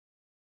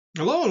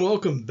Hello and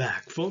welcome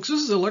back, folks.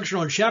 This is a lecture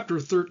on Chapter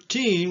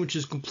 13, which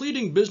is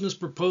completing business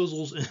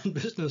proposals and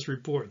business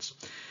reports.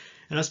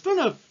 And I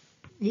spent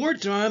more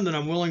time than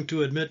I'm willing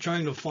to admit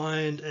trying to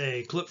find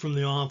a clip from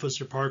The Office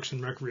or Parks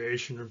and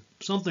Recreation or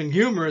something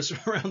humorous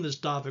around this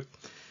topic.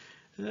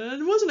 I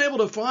wasn't able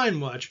to find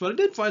much, but I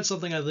did find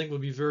something I think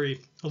would be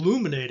very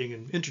illuminating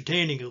and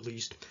entertaining at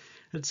least.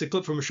 It's a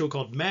clip from a show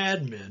called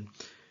Mad Men.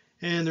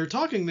 And they're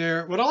talking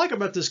there. What I like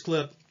about this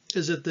clip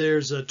is that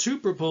there's two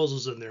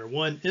proposals in there,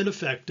 one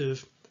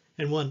ineffective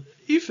and one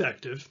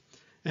effective,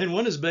 and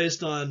one is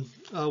based on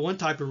one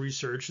type of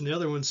research and the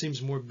other one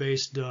seems more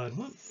based on,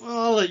 well,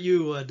 I'll let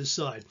you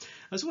decide.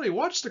 That's why you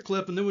watch the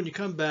clip, and then when you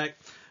come back,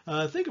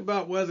 think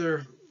about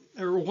whether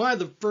or why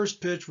the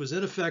first pitch was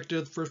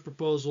ineffective, the first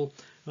proposal,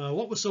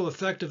 what was so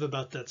effective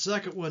about that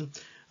second one,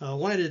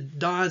 why did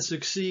Don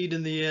succeed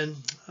in the end.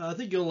 I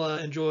think you'll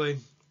enjoy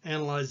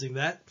analyzing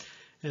that,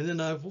 and then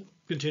we'll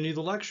continue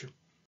the lecture.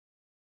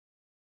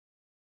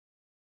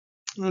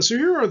 So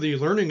here are the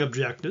learning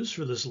objectives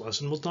for this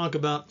lesson. We'll talk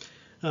about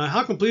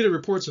how completed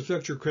reports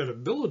affect your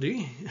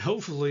credibility,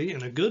 hopefully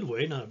in a good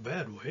way, not a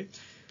bad way.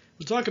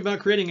 We'll talk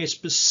about creating a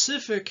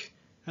specific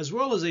as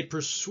well as a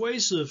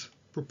persuasive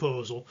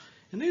proposal.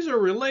 And these are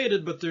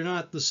related, but they're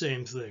not the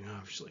same thing,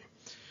 obviously.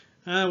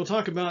 We'll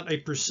talk about a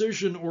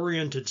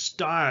precision-oriented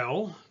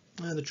style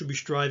that you'll be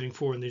striving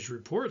for in these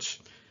reports.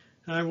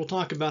 We'll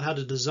talk about how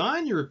to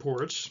design your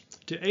reports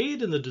to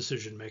aid in the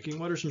decision-making.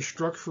 What are some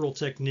structural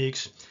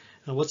techniques?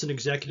 What's an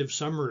executive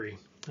summary,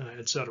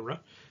 etc.,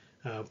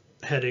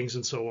 headings,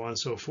 and so on and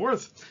so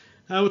forth.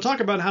 We'll talk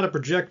about how to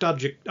project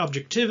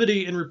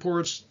objectivity in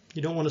reports.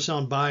 You don't want to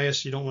sound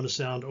biased. You don't want to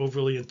sound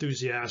overly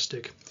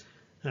enthusiastic,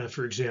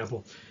 for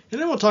example.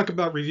 And then we'll talk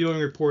about reviewing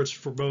reports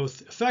for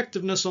both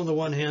effectiveness on the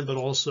one hand, but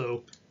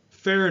also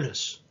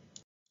fairness.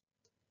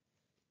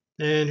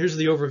 And here's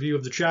the overview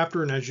of the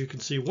chapter. And as you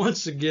can see,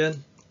 once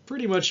again,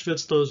 pretty much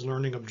fits those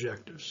learning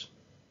objectives.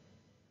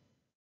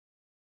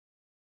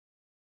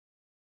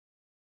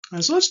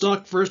 And so let's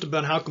talk first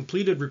about how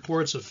completed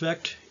reports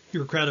affect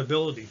your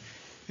credibility.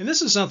 And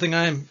this is something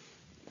I'm,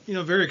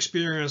 very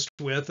experienced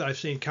with. I've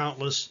seen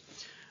countless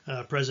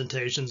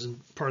presentations and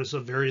parts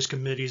of various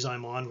committees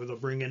I'm on where they'll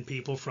bring in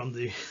people from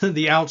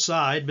the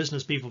outside,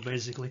 business people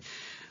basically,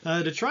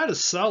 to try to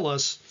sell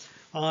us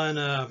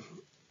on,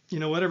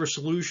 whatever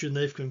solution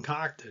they've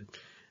concocted.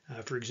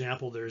 For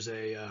example, there's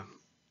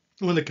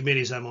one of the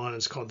committees I'm on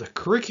is called the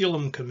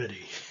Curriculum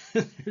Committee.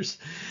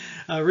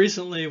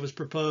 Recently it was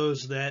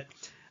proposed that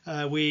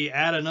we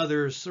add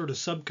another sort of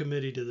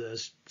subcommittee to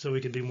this so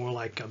we could be more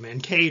like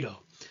Mankato.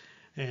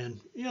 And,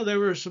 there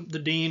were the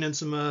dean and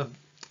some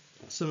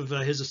of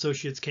his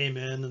associates came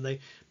in and they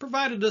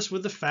provided us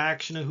with the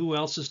facts, who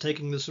else is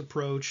taking this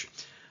approach.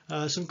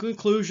 Some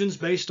conclusions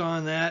based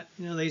on that.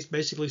 They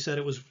basically said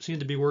it seemed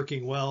to be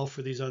working well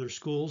for these other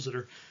schools that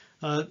are,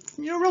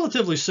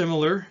 relatively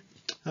similar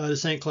to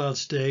St. Cloud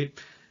State.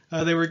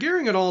 They were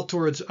gearing it all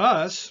towards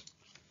us,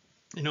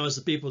 as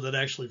the people that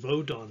actually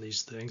vote on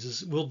these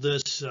things. What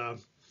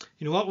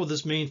will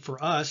this mean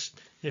for us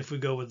if we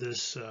go with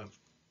this,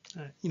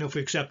 if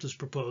we accept this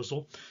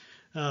proposal?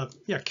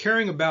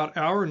 Caring about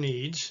our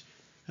needs.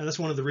 And that's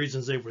one of the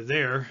reasons they were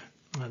there.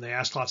 They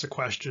asked lots of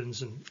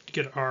questions and to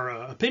get our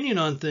opinion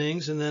on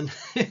things, and then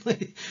at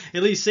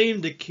least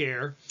seemed to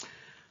care.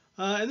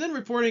 And then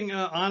reporting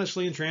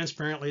honestly and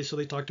transparently. So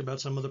they talked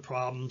about some of the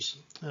problems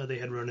they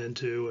had run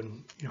into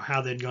and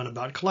how they'd gone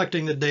about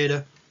collecting the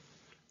data.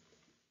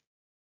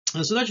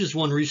 And so that's just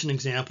one recent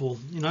example.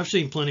 I've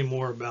seen plenty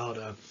more about.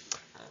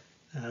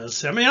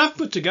 I've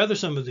put together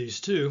some of these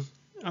too.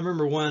 I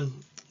remember one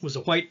was a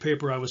white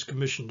paper I was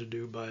commissioned to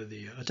do by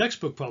a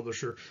textbook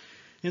publisher,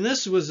 and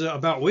this was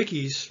about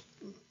wikis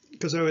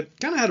because I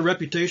kind of had a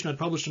reputation. I'd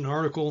published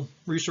an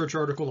research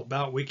article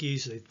about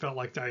wikis. They felt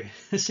like I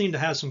seemed to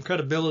have some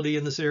credibility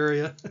in this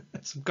area,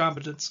 some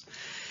competence.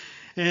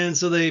 And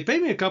so they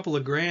paid me a couple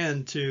of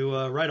grand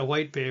to write a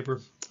white paper,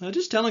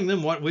 just telling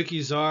them what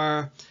wikis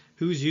are,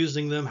 who's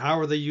using them, how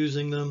are they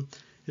using them,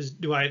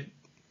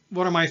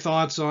 what are my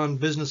thoughts on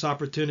business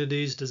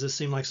opportunities, does this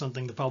seem like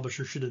something the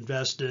publisher should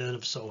invest in,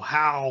 if so,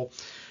 how?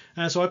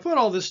 And so I put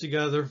all this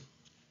together,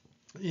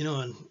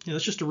 and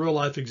it's just a real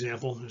life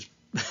example.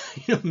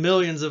 There's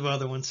millions of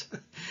other ones.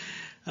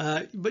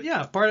 But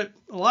yeah, a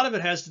lot of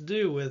it has to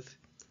do with,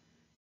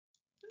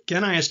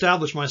 can I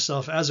establish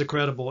myself as a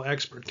credible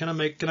expert? Can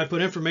I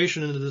put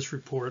information into this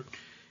report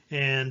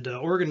and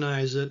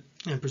organize it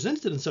and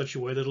present it in such a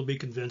way that it'll be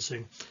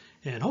convincing,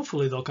 and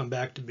hopefully they'll come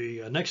back to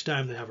me next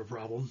time they have a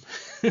problem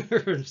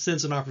or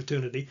sense an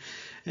opportunity,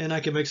 and I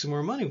can make some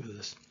more money with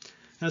this.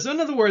 And so in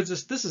other words,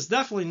 this is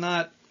definitely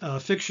not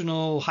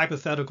fictional,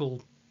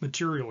 hypothetical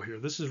material here.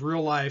 This is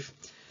real life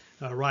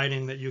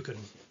writing that you can,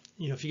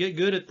 if you get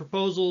good at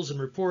proposals and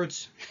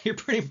reports, you're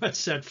pretty much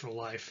set for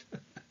life.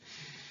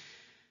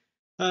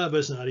 But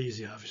it's not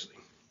easy, obviously.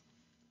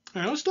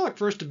 All right, let's talk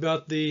first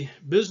about the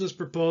business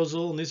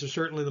proposal, and these are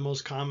certainly the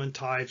most common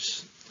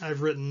types.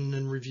 I've written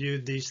and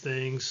reviewed these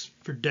things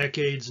for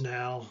decades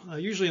now,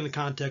 usually in the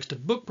context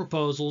of book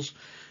proposals,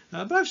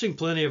 but I've seen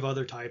plenty of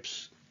other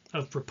types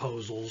of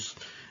proposals.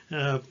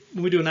 When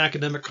we do an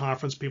academic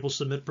conference, people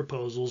submit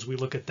proposals. We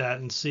look at that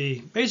and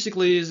see,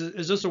 basically,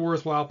 is this a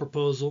worthwhile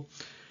proposal?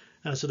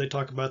 So they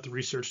talk about the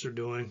research they're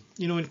doing.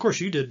 And of course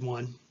you did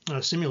one,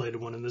 simulated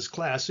one in this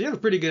class, so you have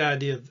a pretty good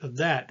idea of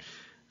that.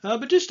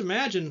 But just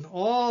imagine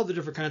all the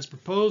different kinds of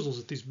proposals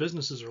that these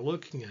businesses are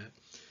looking at.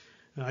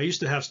 I used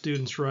to have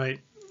students write,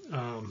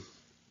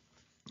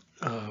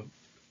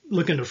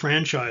 look into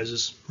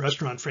franchises,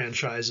 restaurant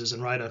franchises,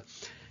 and write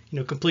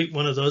complete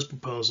one of those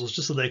proposals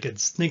just so they could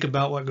think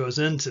about what goes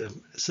into,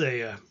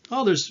 say,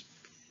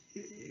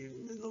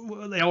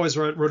 they always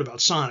wrote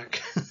about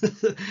Sonic.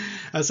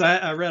 So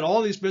I read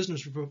all these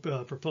business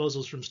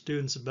proposals from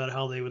students about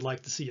how they would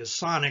like to see a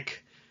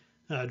Sonic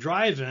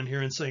drive-in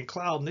here in St.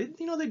 Cloud. And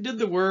they did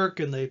the work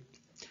and they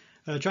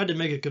tried to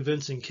make a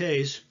convincing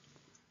case.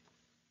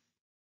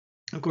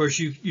 Of course,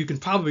 you can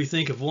probably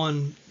think of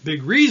one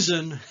big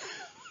reason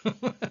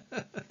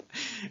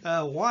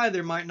why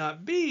there might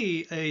not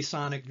be a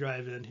Sonic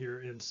drive-in here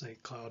in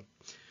St. Cloud,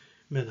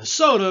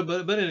 Minnesota.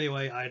 But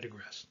anyway, I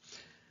digress.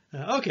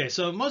 Okay,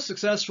 so most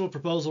successful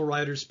proposal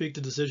writers speak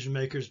to decision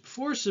makers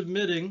before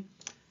submitting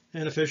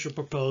an official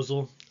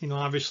proposal.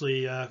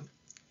 Obviously,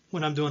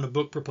 when I'm doing a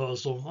book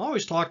proposal, I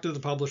always talk to the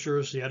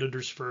publishers, the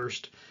editors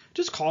first.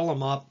 Just call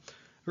them up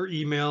or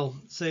email,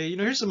 say,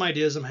 here's some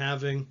ideas I'm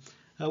having.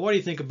 What do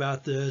you think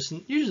about this?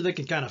 And usually they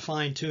can kind of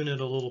fine tune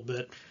it a little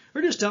bit,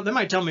 or just they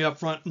might tell me up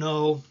front,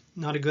 no,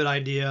 not a good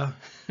idea.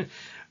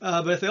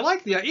 But if they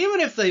like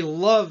even if they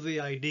love the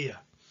idea,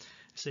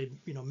 say,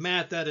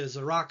 Matt, that is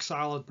a rock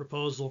solid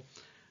proposal,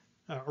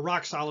 a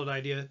rock solid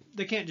idea.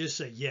 They can't just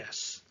say,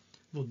 yes,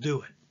 we'll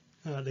do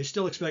it. They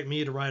still expect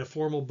me to write a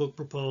formal book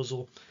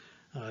proposal,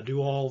 do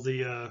all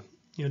the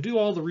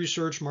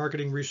research,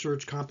 marketing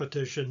research,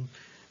 competition,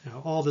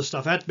 all this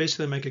stuff. I have to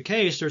basically make a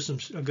case.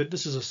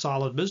 This is a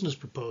solid business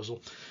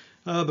proposal,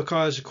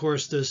 because of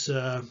course this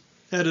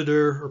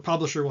editor or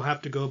publisher will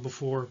have to go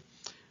before,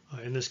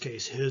 in this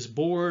case, his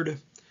board,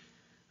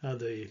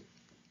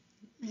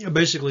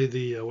 basically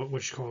the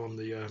what you call them,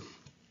 the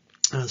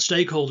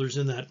stakeholders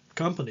in that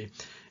company,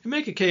 and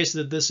make a case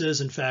that this is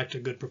in fact a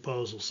good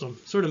proposal. So I'm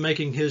sort of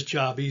making his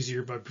job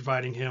easier by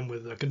providing him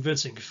with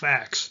convincing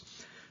facts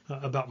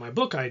about my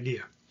book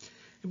idea.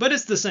 But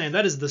it's the same.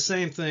 That is the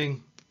same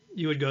thing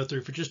you would go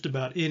through for just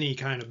about any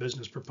kind of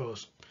business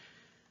proposal.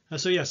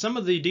 So yeah, some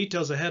of the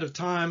details ahead of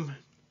time,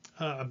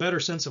 a better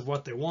sense of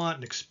what they want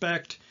and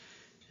expect,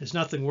 is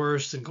nothing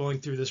worse than going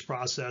through this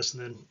process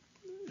and then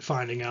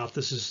finding out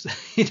this is,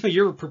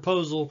 your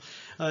proposal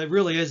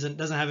really doesn't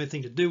have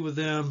anything to do with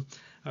them,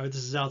 or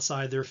this is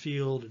outside their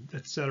field,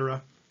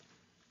 etc.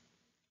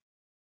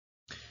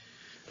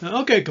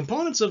 Okay,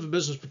 components of a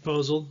business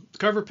proposal: the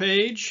cover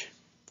page,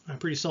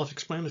 pretty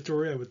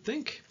self-explanatory, I would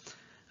think.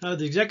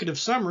 The executive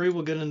summary,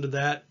 we'll get into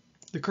that.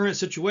 The current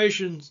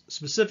situation,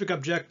 specific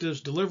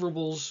objectives,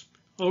 deliverables,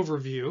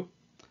 overview,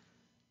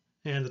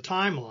 and the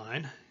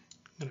timeline.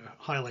 I'm going to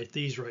highlight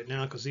these right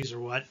now because these are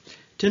what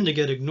tend to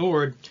get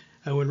ignored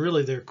when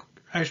really they're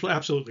actually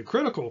absolutely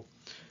critical,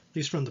 at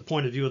least from the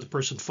point of view of the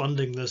person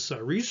funding this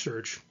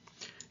research.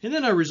 And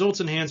then our results,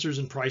 enhancers,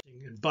 and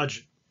pricing and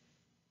budget.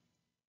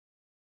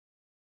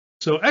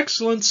 So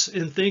excellence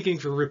in thinking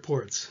for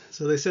reports.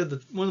 So they said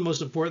that one of the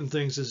most important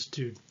things is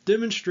to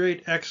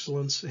demonstrate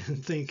excellence in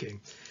thinking.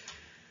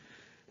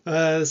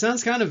 It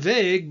sounds kind of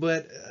vague,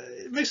 but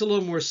it makes a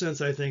little more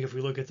sense, I think, if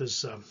we look at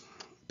this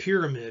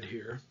pyramid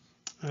here.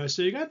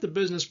 So you got the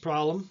business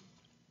problem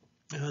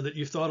that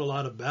you've thought a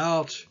lot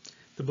about.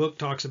 The book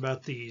talks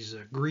about these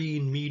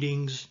green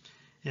meetings,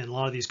 and a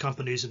lot of these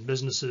companies and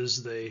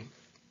businesses,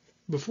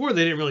 before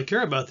they didn't really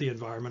care about the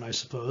environment, I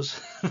suppose,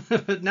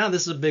 but now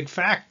this is a big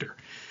factor.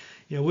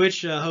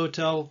 Which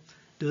hotel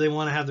do they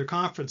want to have their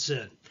conference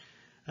in?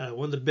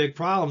 One of the big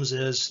problems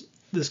is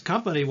this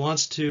company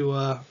wants to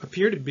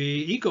appear to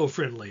be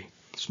eco-friendly,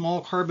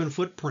 small carbon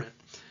footprint,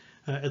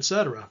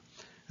 etc.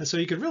 And so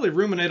you could really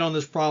ruminate on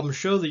this problem,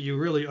 show that you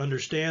really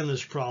understand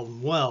this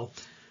problem well.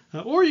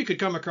 Or you could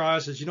come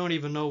across as you don't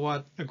even know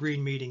what a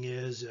green meeting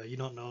is. You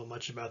don't know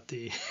much about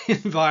the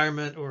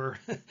environment or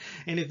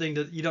anything,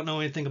 that you don't know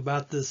anything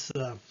about this.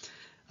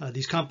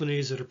 These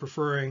companies that are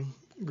preferring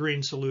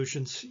green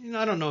solutions.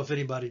 I don't know if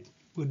anybody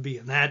would be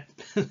in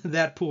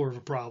that poor of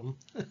a problem.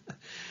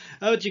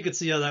 But you could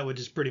see how that would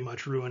just pretty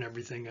much ruin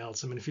everything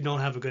else. I mean, if you don't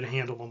have a good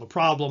handle on the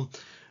problem,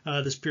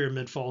 this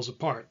pyramid falls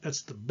apart.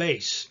 That's the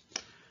base.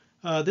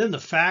 Then the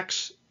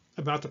facts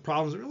about the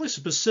problems, really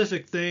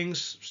specific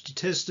things,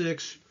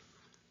 statistics,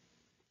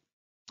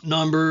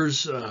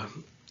 numbers,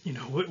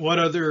 what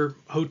other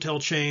hotel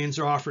chains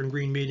are offering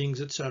green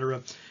meetings,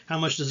 etc. How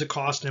much does it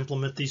cost to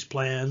implement these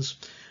plans?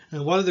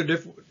 And what are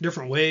the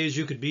different ways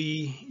you could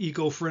be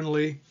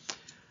eco-friendly?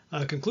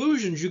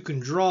 Conclusions you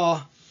can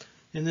draw,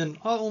 and then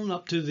on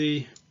up to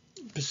the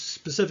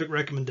specific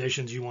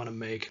recommendations you want to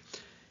make.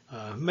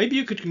 Maybe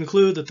you could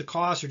conclude that the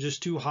costs are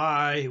just too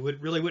high.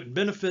 It really wouldn't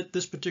benefit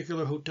this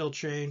particular hotel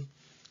chain.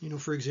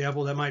 For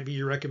example, that might be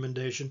your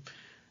recommendation.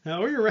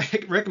 Or your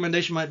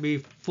recommendation might be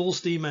full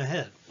steam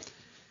ahead.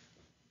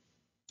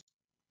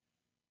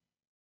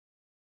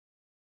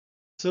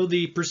 So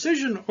the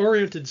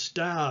precision-oriented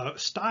style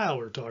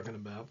we're talking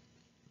about,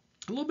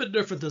 a little bit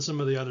different than some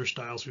of the other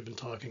styles we've been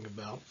talking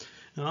about.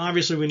 Now,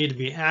 obviously, we need to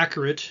be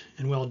accurate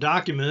and well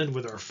documented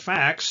with our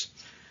facts.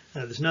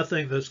 There's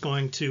nothing that's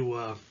going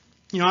to,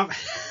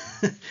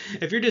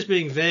 if you're just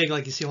being vague,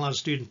 like you see a lot of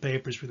student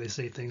papers where they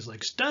say things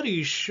like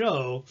studies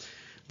show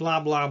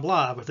blah, blah,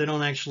 blah, but they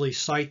don't actually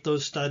cite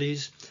those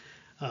studies.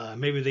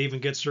 Maybe they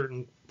even get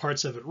certain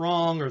parts of it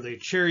wrong, or they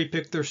cherry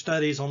pick their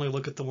studies, only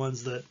look at the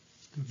ones that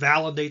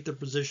validate their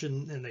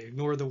position and they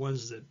ignore the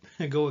ones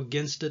that go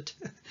against it.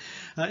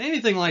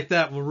 Anything like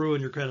that will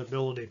ruin your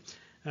credibility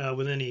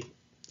with any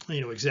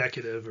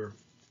executive or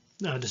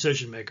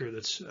decision maker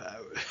that's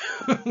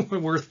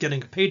worth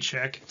getting a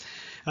paycheck,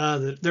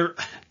 that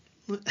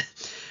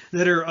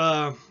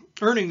are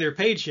earning their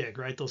paycheck,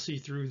 right? They'll see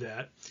through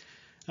that.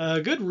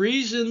 Good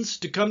reasons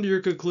to come to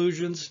your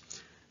conclusions.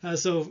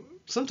 So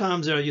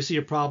sometimes you see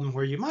a problem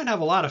where you might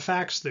have a lot of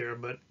facts there,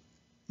 but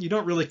you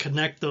don't really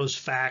connect those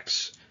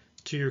facts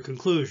to your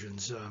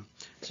conclusions. So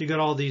you got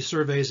all these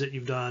surveys that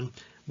you've done,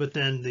 but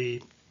then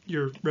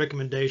your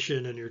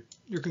recommendation and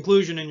your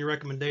conclusion and your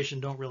recommendation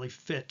don't really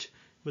fit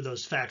with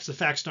those facts. The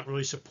facts don't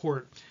really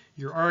support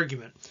your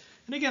argument.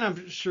 And again,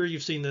 I'm sure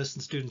you've seen this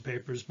in student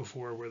papers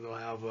before, where they'll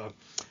have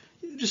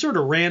just sort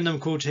of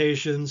random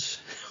quotations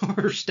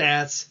or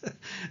stats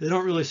that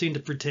don't really seem to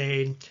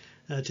pertain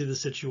to the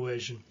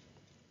situation.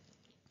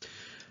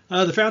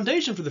 The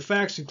foundation for the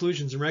facts,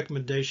 conclusions, and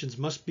recommendations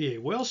must be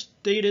a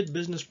well-stated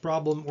business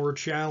problem or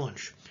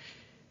challenge.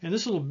 And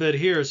this little bit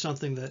here is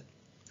something that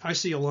I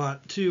see a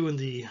lot too in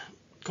the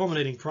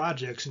culminating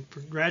projects and for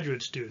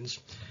graduate students.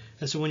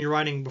 And so when you're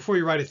writing, before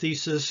you write a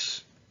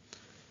thesis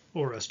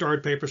or a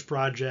starred papers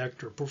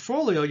project or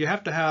portfolio, you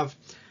have to have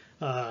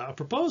a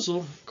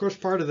proposal. Of course,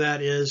 part of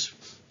that is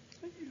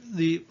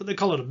what they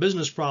call it a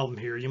business problem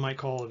here. You might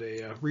call it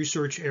a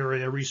research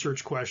area,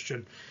 research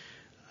question.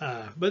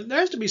 But there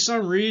has to be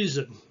some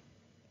reason,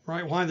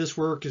 right, why this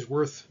work is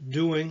worth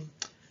doing.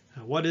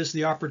 What is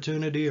the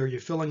opportunity? Are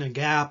you filling a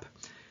gap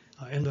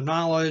in the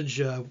knowledge?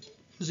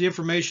 Is the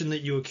information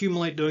that you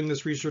accumulate doing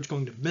this research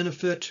going to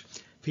benefit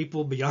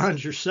people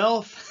beyond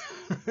yourself?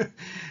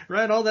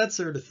 Right, all that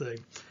sort of thing.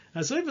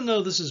 So even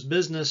though this is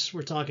business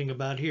we're talking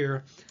about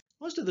here,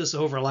 most of this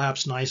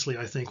overlaps nicely,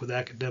 I think, with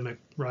academic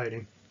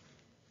writing.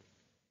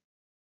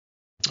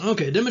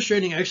 Okay,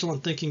 demonstrating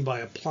excellent thinking by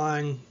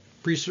applying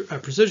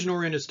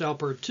precision-oriented style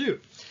part 2.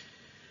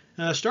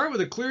 Start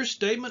with a clear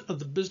statement of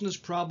the business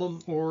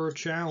problem or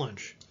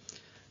challenge.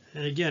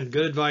 And again,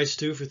 good advice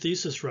too for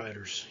thesis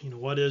writers.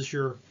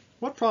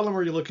 What problem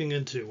are you looking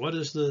into? What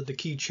is the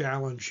key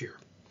challenge here?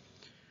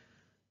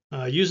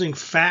 Using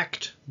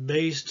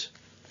fact-based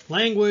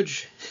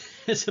language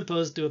as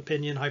opposed to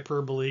opinion,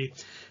 hyperbole.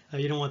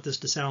 You don't want this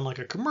to sound like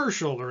a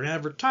commercial or an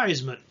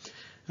advertisement.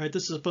 All right,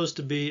 this is supposed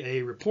to be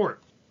a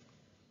report.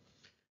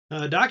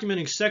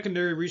 Documenting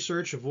secondary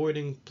research,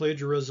 avoiding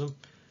plagiarism.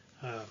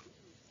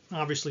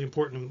 Obviously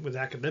important with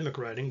academic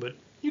writing, but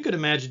you could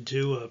imagine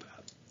too,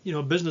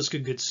 a business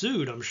could get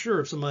sued, I'm sure,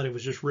 if somebody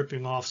was just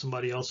ripping off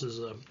somebody else's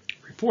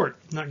report,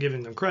 not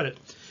giving them credit.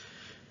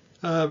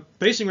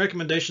 Basing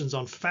recommendations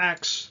on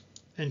facts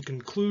and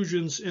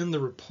conclusions in the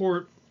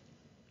report,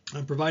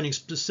 and providing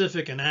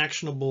specific and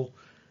actionable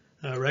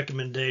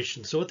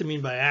recommendations. So what they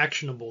mean by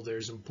actionable there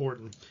is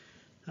important.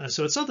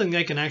 So it's something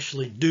they can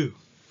actually do.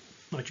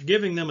 Like you're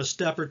giving them a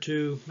step or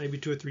two, maybe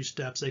 2 or 3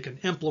 steps they can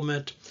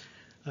implement.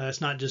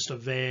 It's not just a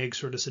vague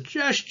sort of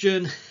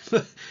suggestion,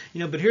 but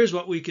here's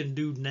what we can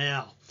do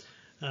now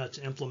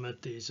to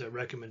implement these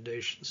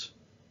recommendations.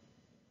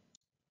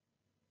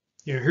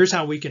 Here's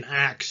how we can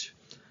act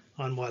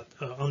on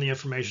the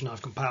information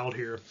I've compiled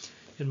here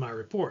in my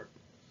report.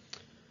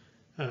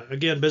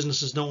 Again,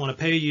 businesses don't want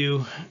to pay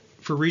you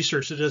for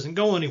research that doesn't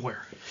go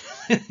anywhere.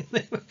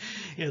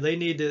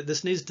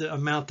 This needs to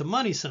amount to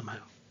money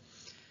somehow.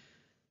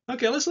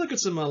 Okay, let's look at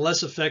some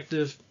less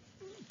effective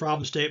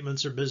problem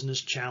statements or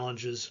business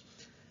challenges.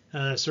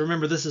 So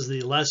remember, this is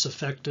the less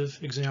effective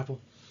example.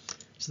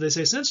 So they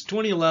say, since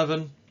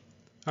 2011,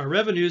 our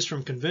revenues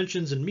from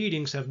conventions and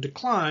meetings have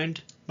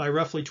declined by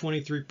roughly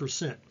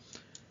 23%.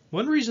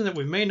 One reason that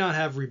we may not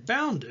have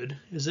rebounded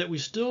is that we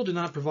still do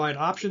not provide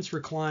options for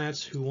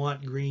clients who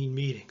want green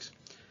meetings.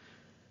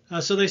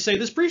 So they say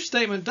this brief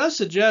statement does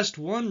suggest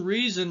one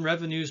reason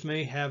revenues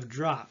may have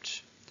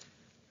dropped.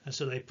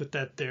 So they put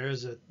that there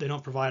as that they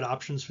don't provide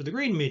options for the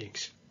green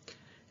meetings.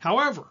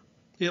 However,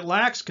 it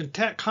lacks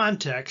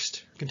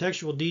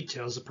contextual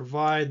details that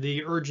provide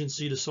the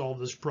urgency to solve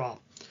this problem.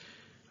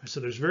 So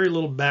there's very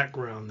little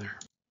background there.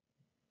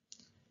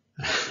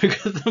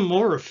 The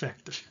more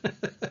effective.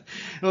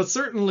 Well, it's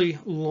certainly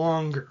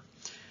longer.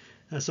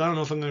 So I don't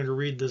know if I'm going to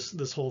read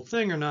this whole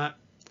thing or not.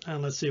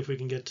 Let's see if we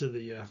can get to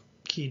the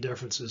key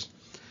differences.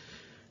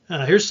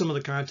 Here's some of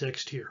the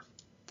context here.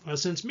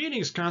 Since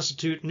meetings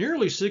constitute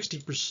nearly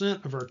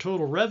 60% of our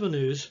total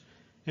revenues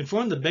and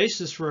form the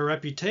basis for our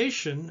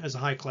reputation as a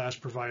high-class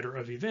provider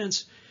of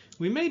events,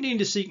 we may need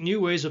to seek new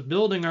ways of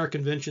building our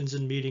conventions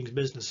and meetings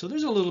business. So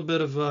there's a little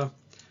bit of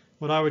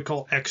what I would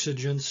call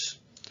exigence,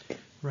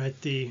 right?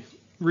 The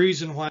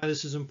reason why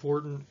this is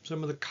important,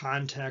 some of the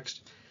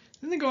context.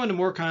 Then they go into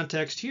more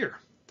context here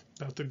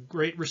about the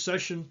Great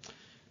Recession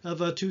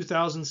of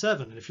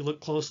 2007. And if you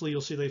look closely,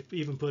 you'll see they've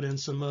even put in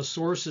some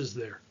sources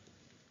there.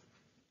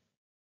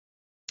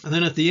 And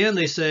then at the end,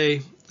 they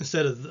say,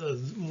 instead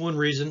of one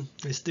reason,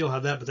 they still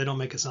have that, but they don't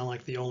make it sound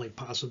like the only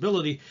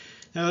possibility.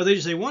 They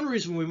just say one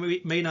reason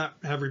we may not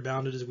have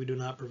rebounded is we do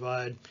not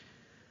provide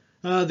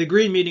the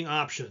green meeting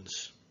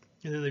options.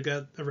 And then they've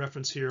got a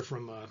reference here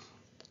from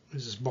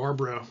this is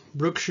Barbara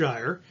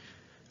Brookshire,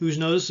 who's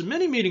noticed that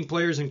many meeting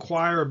players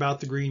inquire about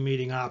the green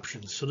meeting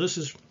options. So this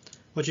is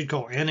what you'd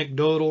call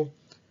anecdotal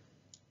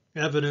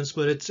evidence,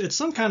 but it's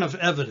some kind of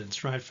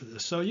evidence, right, for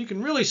this. So you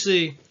can really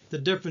see the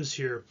difference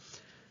here.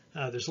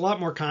 There's a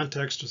lot more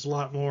context. There's a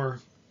lot more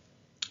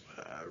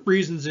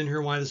reasons in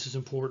here why this is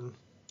important.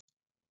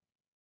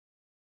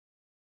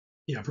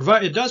 Yeah,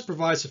 it does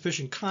provide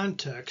sufficient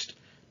context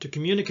to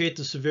communicate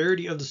the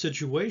severity of the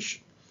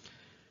situation.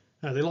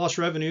 They lost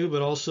revenue,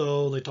 but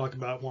also they talk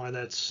about why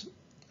that's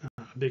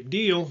a big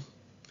deal,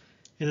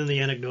 and then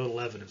the anecdotal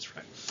evidence,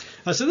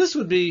 right? So this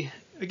would be,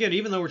 again,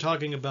 even though we're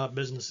talking about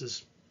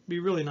businesses, be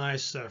really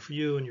nice for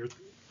you and your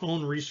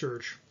own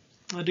research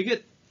to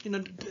get,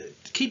 to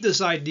keep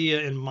this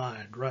idea in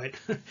mind, right?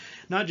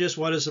 Not just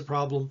what is the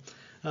problem,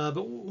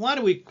 but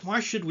why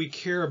should we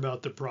care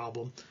about the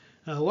problem?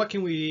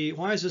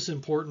 Why is this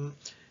important?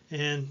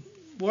 And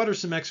what are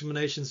some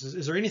explanations?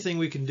 Is there anything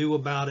we can do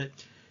about it?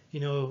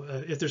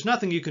 If there's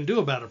nothing you can do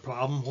about a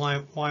problem,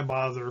 why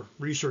bother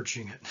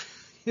researching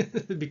it?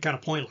 It'd be kind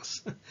of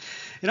pointless.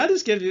 And I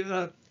just give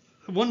you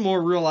one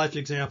more real life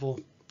example.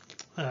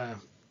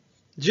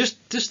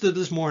 Just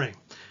this morning,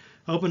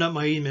 I opened up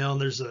my email and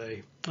there's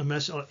an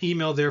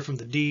email there from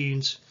the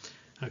deans,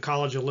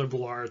 College of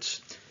Liberal Arts,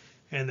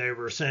 and they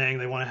were saying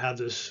they want to have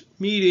this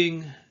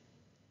meeting,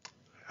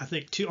 I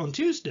think on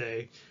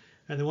Tuesday,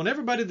 and they want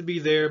everybody to be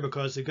there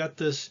because they've got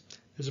there's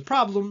a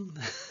problem.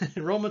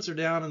 Enrollments are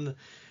down in the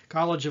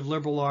College of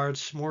Liberal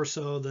Arts more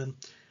so than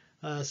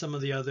some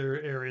of the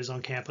other areas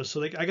on campus.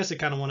 So I guess they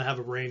kind of want to have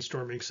a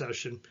brainstorming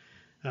session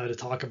to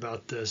talk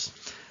about this.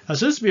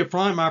 So this would be a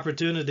prime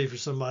opportunity for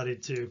somebody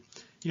to,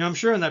 I'm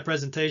sure in that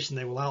presentation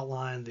they will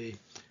outline the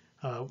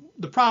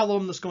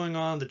problem that's going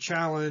on, the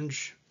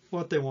challenge,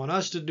 what they want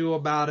us to do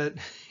about it.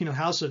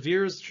 How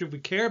severe should we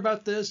care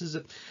about this?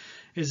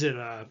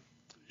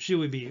 Should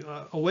we be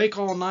awake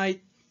all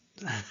night,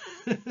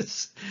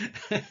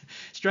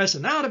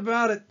 stressing out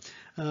about it?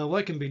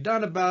 What can be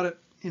done about it?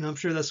 I'm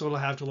sure that's what I'll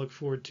have to look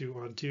forward to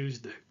on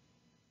Tuesday.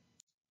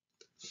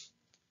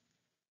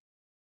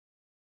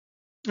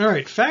 All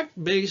right,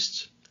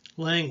 fact-based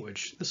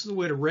language. This is a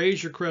way to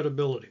raise your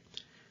credibility.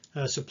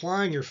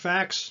 Supplying your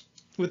facts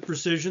with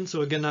precision.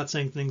 So again, not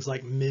saying things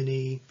like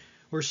many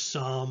or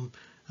some,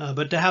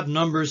 but to have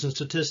numbers and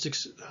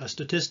statistics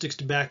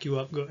to back you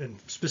up, and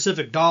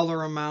specific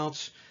dollar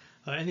amounts,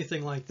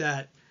 anything like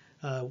that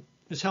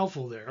is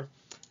helpful there.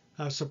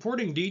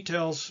 Supporting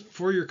details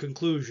for your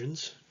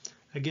conclusions.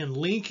 Again,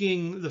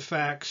 linking the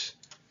facts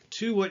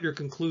to what you're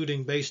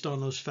concluding based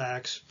on those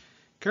facts.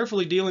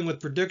 Carefully dealing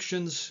with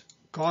predictions,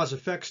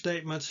 cause-effect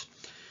statements.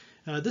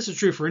 This is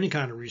true for any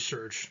kind of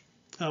research.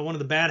 One of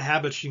the bad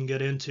habits you can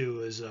get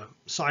into is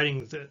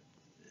citing that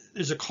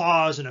there's a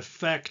cause and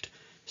effect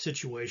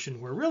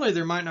situation where really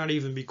there might not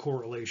even be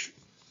correlation.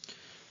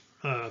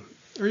 Or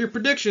your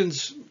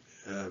predictions,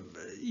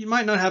 you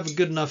might not have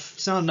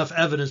sound enough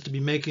evidence to be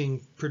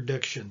making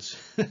predictions.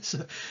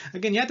 So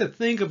again, you have to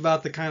think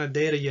about the kind of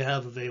data you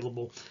have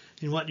available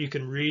and what you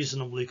can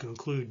reasonably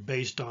conclude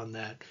based on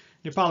that.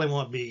 It probably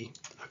won't be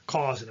a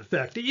cause and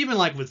effect. Even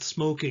like with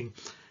smoking,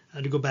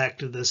 to go back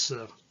to this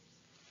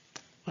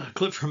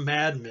clip from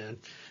Mad Men,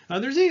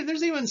 there's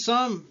even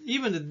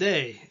even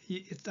today,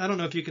 I don't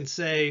know if you can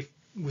say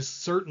with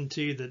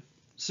certainty that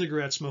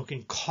cigarette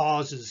smoking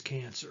causes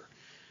cancer.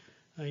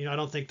 I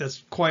don't think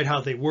that's quite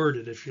how they word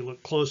it if you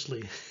look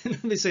closely.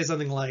 They say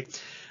something like,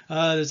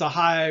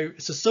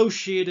 it's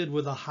associated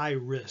with a high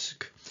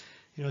risk.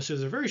 So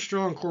there's a very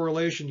strong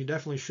correlation. You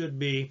definitely should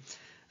be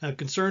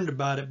concerned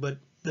about it, but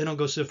they don't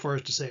go so far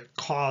as to say it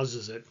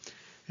causes it,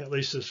 at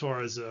least as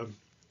far as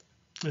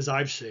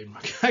I've seen.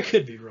 I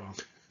could be wrong.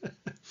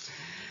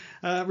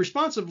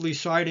 Responsibly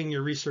citing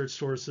your research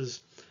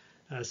sources.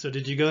 So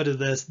did you go to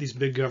these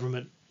big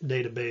government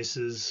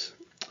databases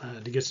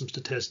to get some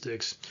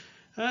statistics?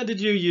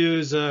 Did you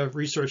use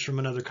research from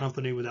another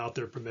company without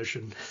their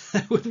permission?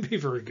 That wouldn't be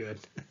very good.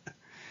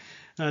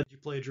 Did you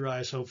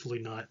plagiarize? Hopefully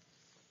not.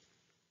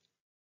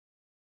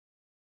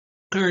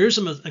 All right, here's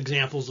some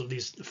examples of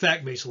these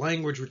fact-based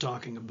language we're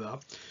talking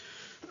about.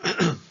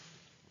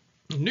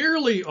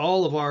 Nearly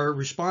all of our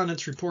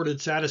respondents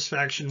reported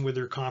satisfaction with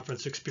their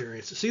conference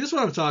experiences. See, this is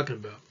what I'm talking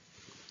about.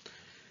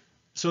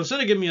 So instead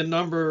of giving me a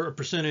number or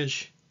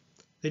percentage,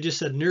 they just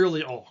said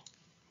nearly all.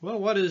 Well,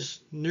 what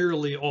is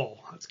nearly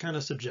all? That's kind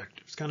of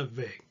subjective. It's kind of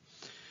vague.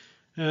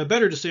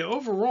 Better to say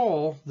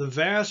overall, the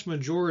vast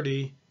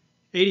majority,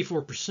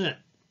 84%.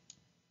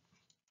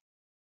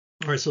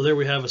 All right, so there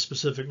we have a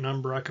specific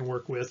number I can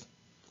work with.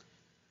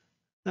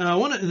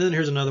 And then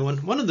here's another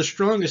one. One of the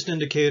strongest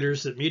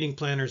indicators that meeting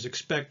planners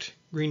expect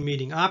green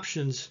meeting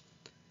options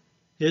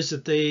is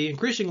that they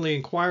increasingly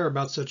inquire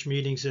about such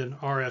meetings in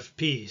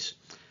RFPs.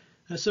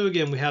 So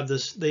again, we have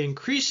this, they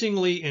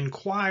increasingly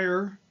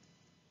inquire.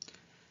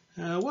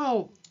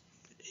 Well,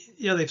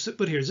 yeah, they've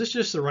put here, is this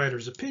just the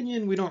writer's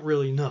opinion? We don't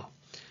really know.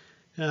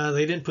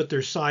 They didn't put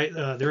their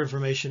their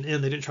information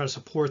in. They didn't try to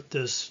support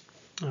this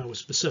with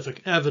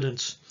specific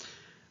evidence.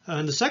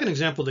 In the second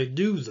example, they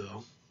do,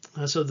 though.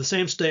 So the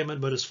same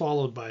statement, but it's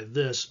followed by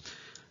this.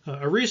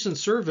 A recent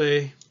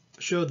survey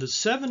showed that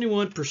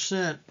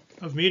 71%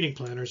 of meeting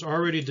planners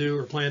already do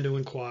or plan to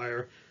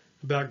inquire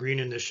about green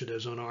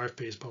initiatives on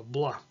RFPs, blah,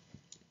 blah.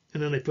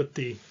 And then they put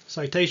the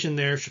citation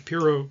there,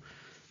 Shapiro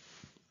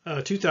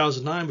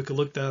 2009. We could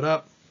look that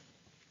up,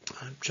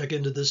 check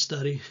into this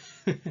study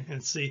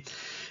and see.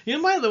 You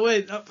know, by the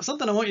way,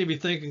 something I want you to be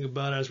thinking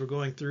about as we're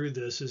going through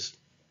this is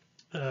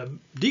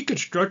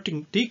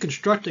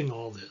deconstructing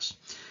all this.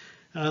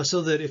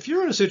 So that if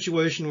you're in a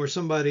situation where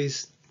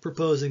somebody's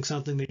proposing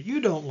something that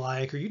you don't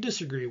like or you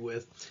disagree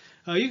with,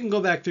 you can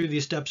go back through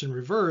these steps in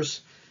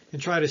reverse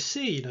and try to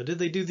see, you know, did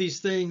they do these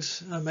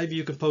things? Maybe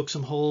you can poke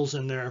some holes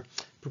in their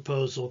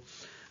proposal.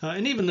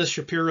 And even this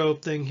Shapiro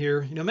thing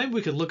here, you know, maybe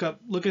we could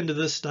look into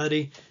this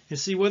study and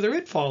see whether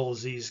it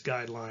follows these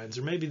guidelines,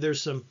 or maybe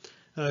there's some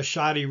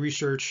shoddy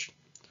research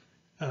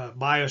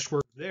bias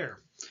work there.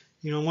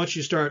 You know, once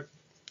you start,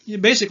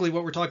 basically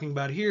what we're talking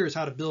about here is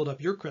how to build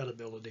up your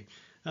credibility.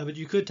 But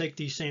you could take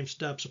these same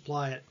steps,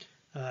 apply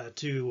it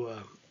to,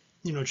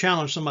 you know,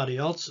 challenge somebody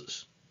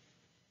else's.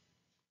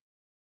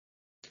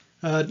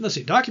 Let's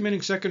see,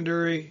 documenting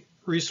secondary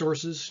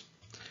resources.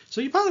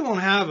 So you probably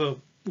won't have a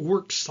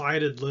works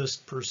cited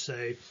list per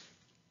se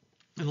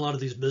in a lot of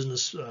these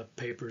business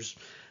papers,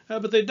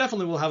 but they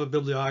definitely will have a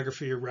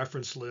bibliography or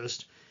reference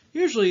list.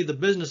 Usually the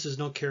businesses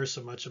don't care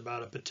so much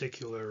about a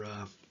particular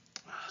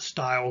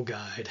style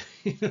guide,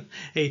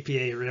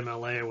 APA or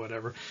MLA or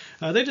whatever.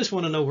 They just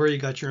want to know where you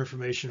got your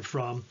information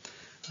from.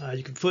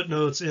 You can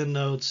footnotes,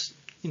 endnotes.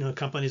 You know,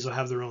 companies will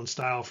have their own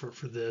style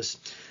for this.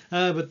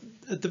 But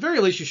at the very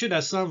least, you should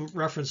have some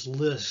reference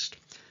list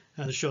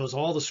that shows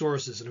all the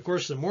sources. And of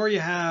course, the more you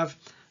have,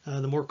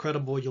 the more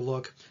credible you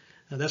look.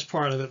 That's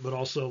part of it, but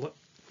also,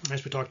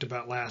 as we talked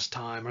about last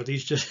time, are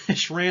these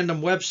just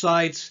random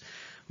websites,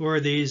 or are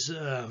these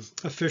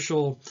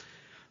official,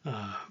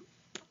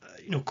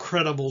 you know,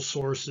 credible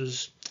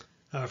sources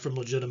from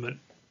legitimate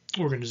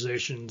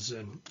organizations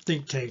and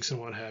think tanks and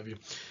what have you.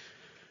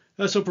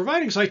 So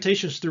providing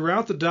citations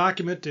throughout the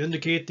document to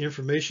indicate the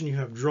information you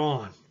have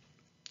drawn.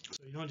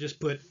 So you don't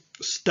just put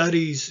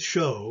studies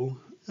show,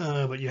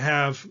 but you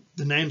have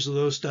the names of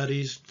those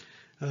studies,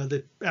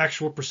 the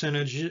actual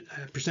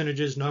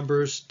percentages,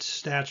 numbers,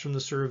 stats from the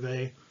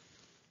survey.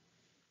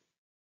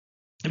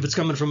 If it's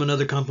coming from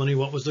another company,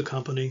 what was the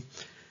company?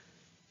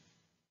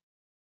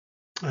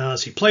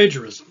 Let's see,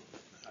 plagiarism.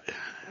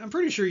 I'm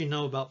pretty sure you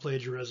know about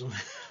plagiarism,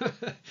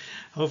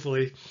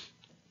 hopefully,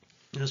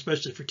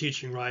 especially for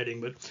teaching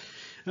writing. But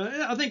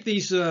I think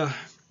these, I'm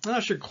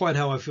not sure quite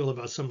how I feel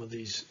about some of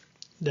these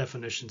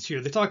definitions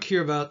here. They talk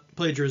here about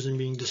plagiarism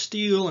being to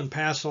steal and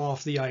pass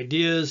off the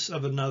ideas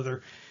of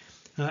another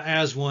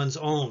as one's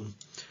own.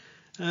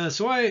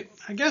 So I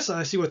guess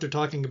I see what they're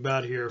talking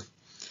about here.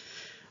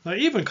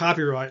 Even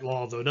copyright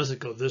law, though, doesn't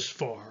go this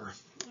far.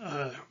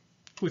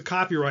 With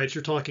copyrights,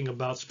 you're talking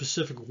about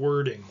specific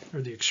wording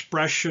or the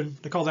expression.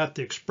 They call that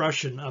the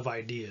expression of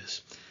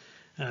ideas.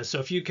 So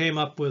if you came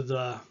up with,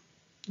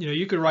 you know,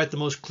 you could write the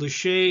most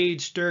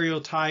cliched,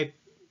 stereotype,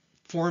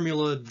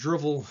 formula,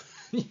 drivel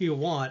you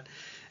want,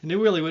 and it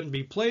really wouldn't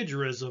be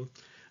plagiarism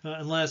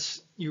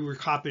unless you were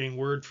copying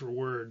word for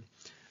word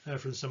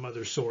from some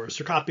other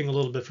source, or copying a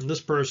little bit from this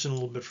person, a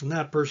little bit from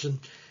that person.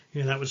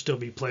 You know, that would still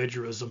be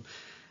plagiarism.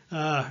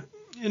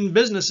 In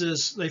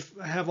businesses, they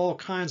have all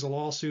kinds of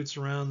lawsuits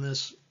around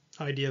this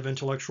idea of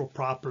intellectual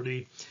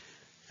property,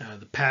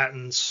 the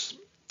patents,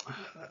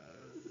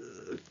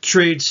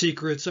 trade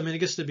secrets. I mean, it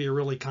gets to be a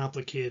really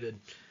complicated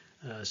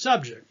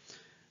subject.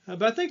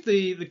 But I think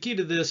the key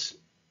to this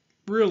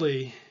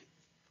really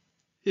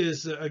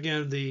is,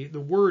 again, the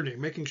wording,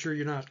 making sure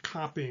you're not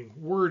copying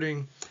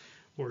wording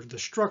or the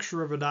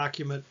structure of a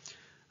document.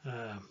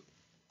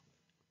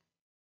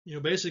 You know,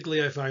 basically,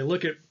 if I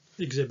look at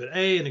Exhibit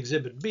A and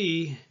Exhibit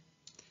B,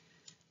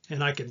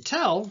 and I can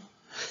tell,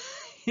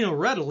 you know,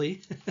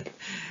 readily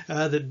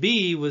that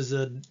B was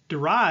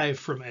derived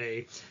from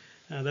A,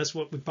 that's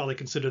what we probably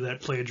consider that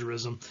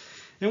plagiarism.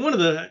 And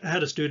I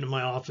had a student in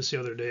my office the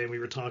other day, and we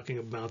were talking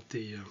about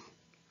the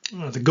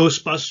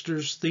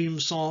Ghostbusters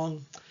theme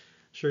song. I'm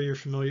sure you're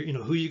familiar, you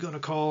know, Who You Gonna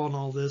Call and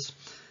all this.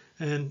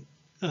 And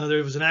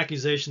there was an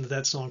accusation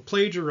that song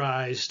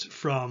plagiarized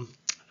from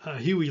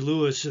Huey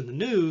Lewis in the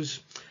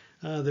News,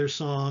 their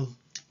song,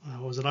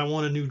 was it I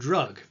Want a New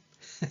Drug?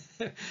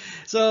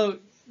 So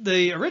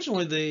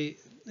originally,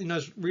 you know, I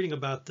was reading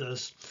about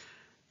this,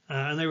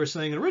 and they were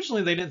saying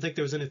originally they didn't think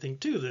there was anything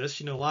to this.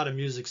 You know, a lot of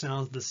music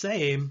sounds the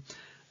same.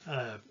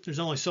 There's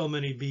only so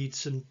many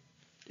beats and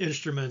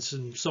instruments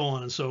and so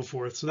on and so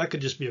forth. So that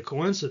could just be a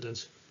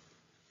coincidence.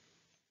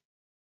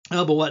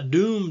 But what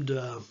doomed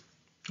the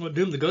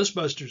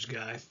Ghostbusters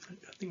guy,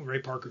 I think Ray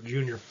Parker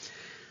Jr.,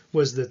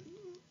 was that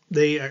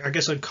they, I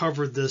guess,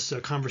 uncovered this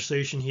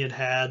conversation he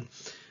had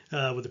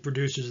with the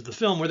producers of the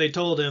film, where they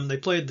told him, they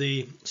played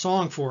the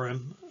song for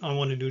him on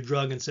One New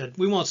Drug and said,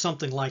 "We want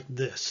something like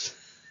this,"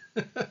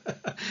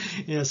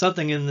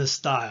 something in this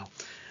style.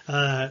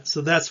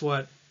 So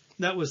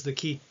that was the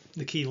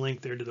key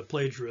link there to the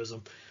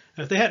plagiarism.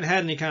 If they hadn't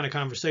had any kind of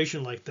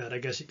conversation like that, I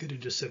guess he could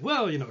have just said,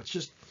 "Well, it's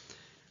just,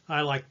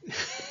 I like,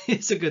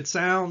 it's a good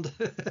sound,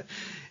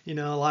 a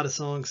lot of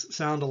songs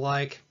sound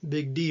alike,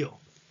 big deal."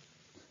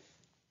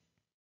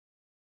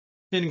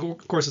 And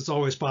of course, it's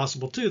always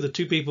possible too that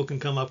two people can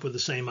come up with the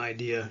same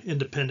idea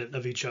independent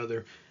of each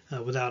other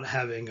without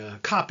having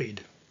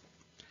copied.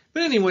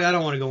 But anyway, I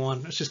don't want to go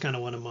on. It's just kind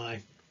of one of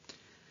my,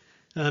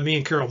 me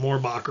and Carol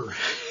Moorbacher,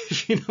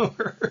 if you know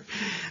her,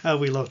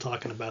 we love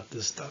talking about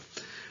this stuff.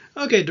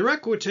 Okay,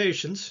 direct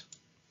quotations.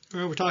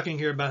 We're talking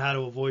here about how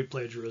to avoid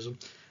plagiarism.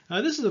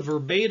 This is a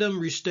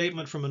verbatim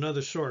restatement from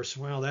another source.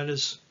 Well, that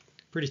is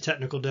a pretty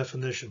technical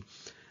definition.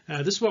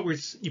 This is what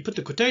you put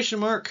the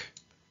quotation mark,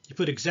 you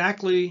put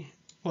exactly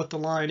what the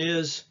line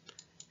is,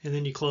 and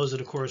then you close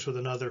it, of course, with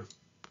another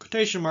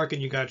quotation mark,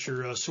 and you got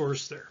your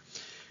source there.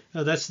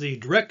 That's the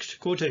direct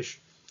quotation.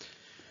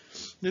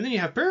 And then you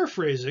have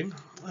paraphrasing,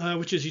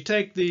 which is you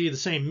take the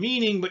same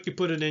meaning, but you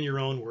put it in your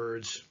own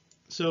words.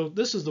 So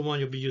this is the one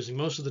you'll be using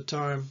most of the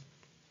time.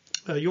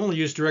 You only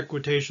use direct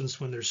quotations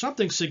when there's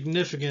something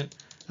significant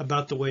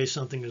about the way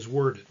something is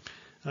worded,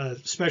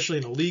 especially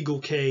in a legal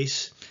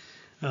case,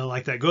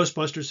 like that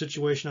Ghostbusters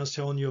situation I was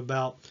telling you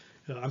about.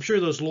 I'm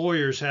sure those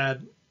lawyers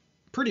had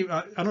I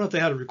don't know if they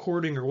had a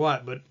recording or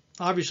what, but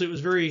obviously it was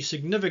very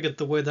significant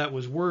the way that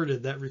was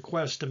worded, that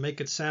request, to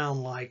make it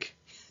sound like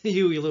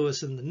Huey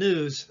Lewis in the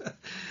News,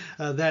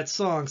 that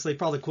song. So they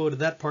probably quoted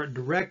that part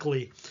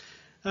directly.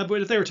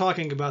 But if they were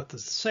talking about the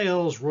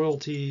sales,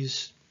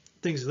 royalties,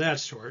 things of that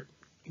sort,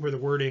 where the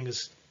wording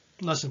is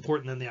less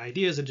important than the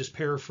ideas, and just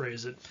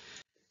paraphrase it.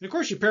 And of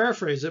course, you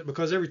paraphrase it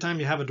because every time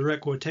you have a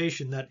direct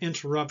quotation, that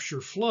interrupts your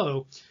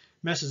flow,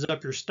 messes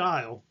up your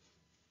style.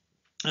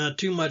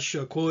 Too much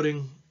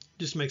quoting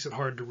just makes it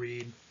hard to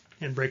read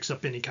and breaks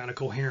up any kind of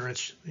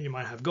coherence you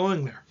might have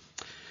going there.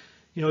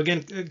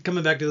 Again,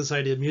 coming back to this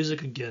idea of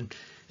music again,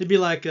 it'd be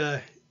like,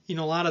 a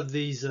lot of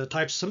these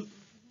types,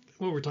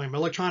 what we're talking about,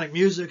 electronic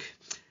music,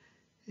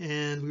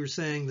 and we were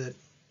saying that,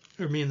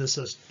 or me and this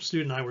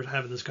student and I were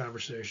having this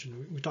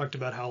conversation. We talked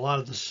about how a lot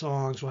of the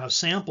songs will have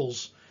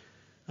samples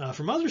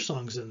from other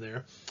songs in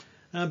there,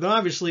 but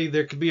obviously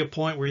there could be a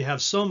point where you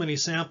have so many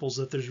samples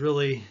that there's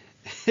really,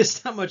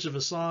 it's not much of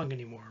a song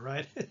anymore,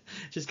 right? It's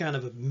just kind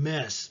of a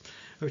mess.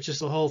 Or it's just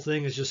the whole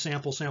thing is just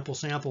sample, sample,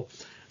 sample.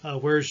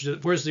 Where's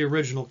the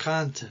original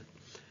content?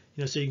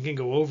 So you can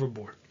go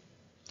overboard.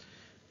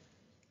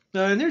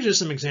 And there's just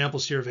some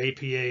examples here of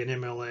APA and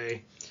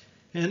MLA.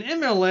 And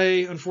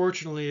MLA,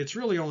 unfortunately, it's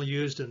really only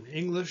used in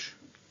English.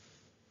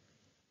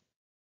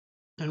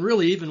 And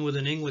really, even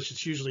within English,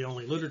 it's usually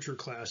only literature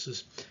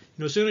classes.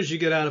 As soon as you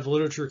get out of a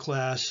literature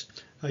class,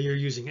 you're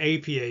using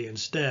APA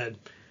instead.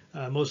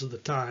 Most of the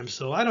time.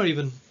 So I don't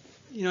even,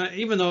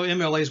 even though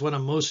MLA is what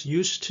I'm most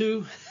used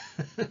to,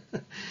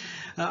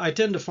 I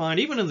tend to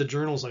find, even in the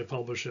journals I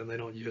publish in, they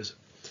don't use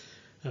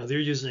it. They're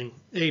using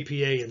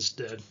APA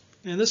instead.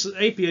 And this is,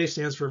 APA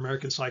stands for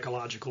American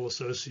Psychological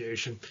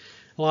Association.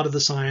 A lot of the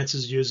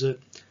sciences use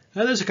it.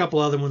 There's a couple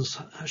other ones.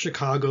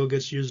 Chicago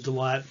gets used a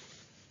lot.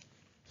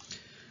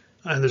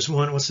 There's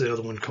one, what's the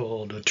other one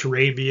called?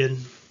 Turabian.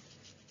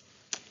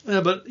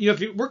 But if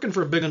you're working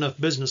for a big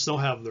enough business, they'll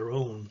have their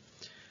own.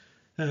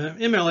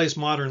 MLA is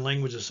Modern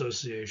Language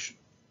Association.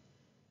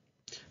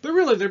 But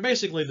really, they're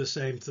basically the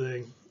same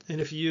thing. And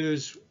if you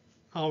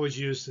always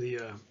use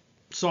the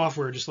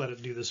software, just let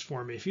it do this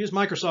for me. If you use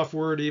Microsoft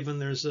Word, even,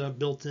 there's a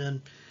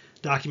built-in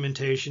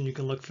documentation. You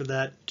can look for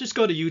that. Just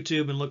go to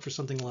YouTube and look for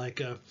something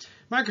like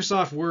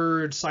Microsoft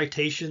Word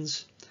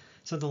citations,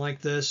 something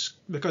like this,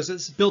 because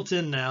it's built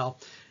in now.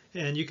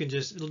 And you can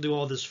just, it'll do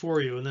all this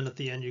for you. And then at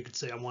the end, you could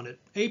say, I want it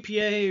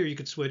APA, or you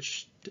could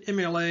switch to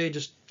MLA,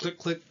 just click,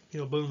 click,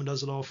 boom, it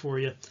does it all for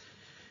you.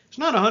 It's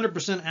not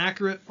 100%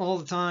 accurate all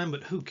the time,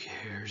 but who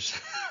cares?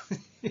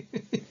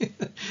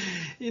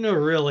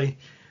 Really.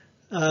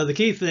 The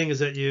key thing is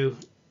that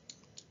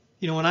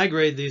when I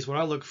grade these, what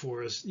I look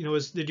for is,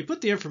 did you put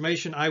the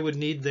information I would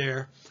need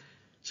there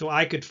so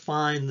I could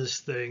find this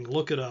thing,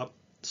 look it up,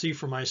 see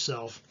for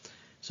myself?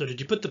 So did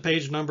you put the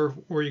page number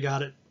where you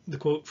got it, the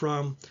quote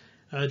from?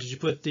 Did you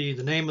put the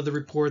name of the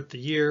report, the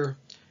year,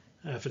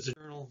 if it's a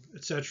journal,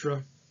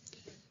 etc.?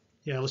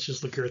 Yeah, let's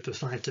just look here at the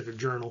scientific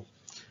journal.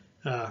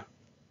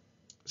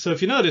 So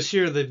if you notice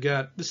here, they've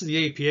got, this is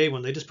the APA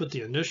one, they just put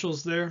the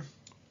initials there.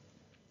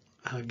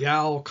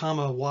 Gal,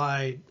 comma,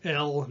 Y,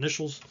 L,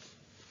 initials.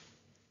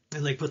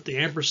 And they put the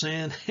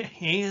ampersand,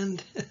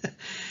 and.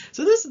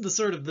 So this is the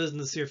sort of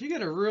business here. If you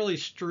get a really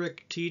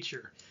strict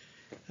teacher,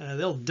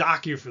 they'll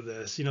dock you for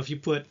this. If you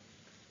put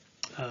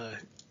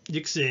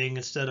Yixing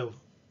instead of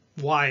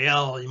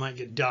YL, you might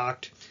get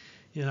docked.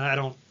 I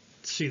don't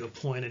see the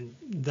point in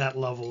that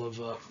level of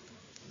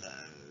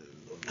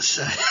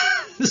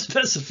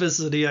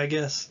specificity, I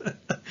guess.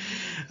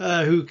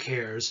 Who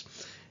cares?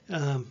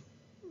 As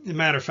a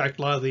matter of fact,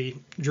 a lot of the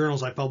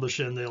journals I publish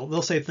in,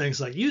 they'll say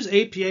things like, use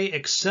APA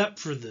except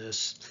for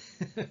this.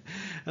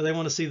 And they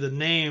want to see the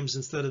names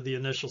instead of the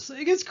initials.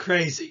 It gets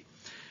crazy.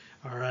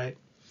 All right.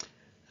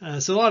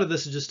 So a lot of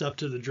this is just up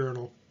to the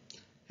journal.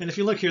 And if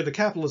you look here, the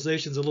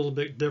capitalization is a little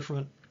bit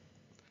different.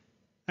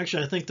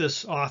 Actually, I think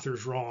this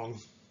author's wrong.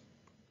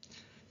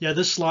 Yeah,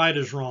 this slide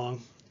is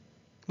wrong,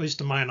 at least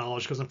to my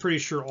knowledge, because I'm pretty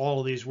sure all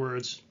of these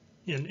words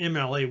in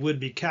MLA would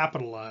be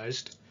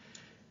capitalized.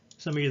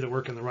 Some of you that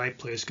work in the right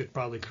place could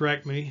probably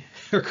correct me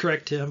or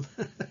correct him.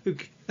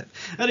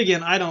 And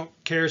again, I don't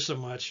care so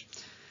much.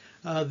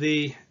 I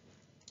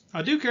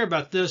do care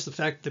about this, the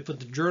fact that they put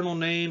the journal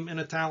name in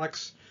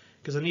italics,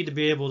 because I need to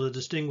be able to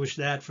distinguish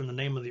that from the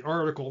name of the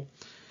article.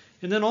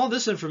 And then all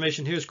this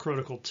information here is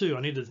critical too.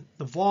 I need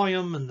the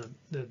volume and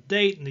the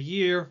date and the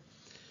year.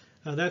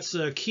 That's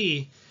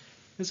key.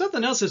 And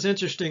something else that's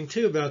interesting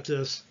too about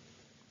this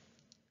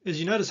is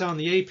you notice how in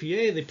the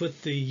APA they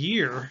put the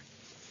year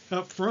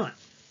up front.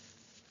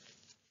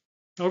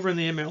 Over in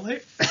the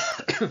MLA,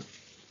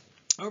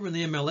 over in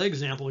the MLA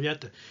example, you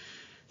have to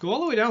go all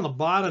the way down the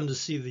bottom to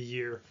see the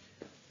year.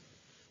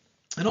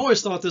 And I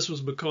always thought this was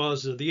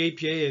because the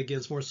APA, again,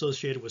 is more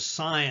associated with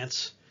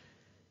science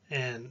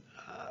and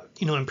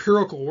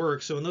empirical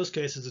work. So in those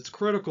cases, it's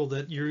critical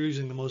that you're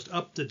using the most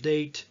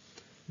up-to-date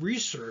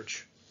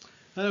research.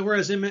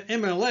 Whereas in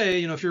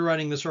MLA, if you're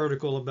writing this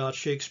article about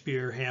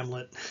Shakespeare,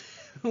 Hamlet,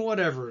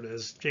 whatever it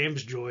is,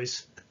 James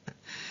Joyce,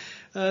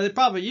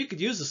 you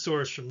could use a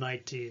source from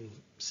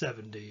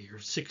 1970 or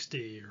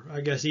 60, or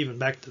I guess even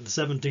back to the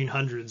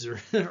 1700s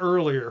or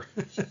earlier.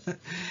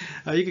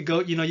 You could go,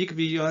 you could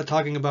be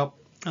talking about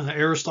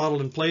Aristotle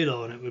and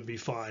Plato, and it would be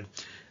fine.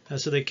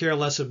 So they care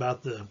less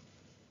about the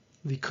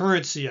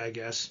currency, I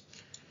guess,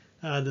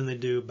 than they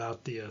do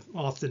about the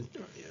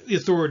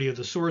authority of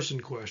the source in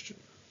question.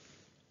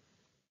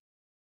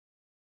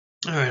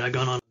 All right, I've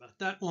gone on about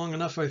that long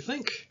enough, I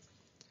think.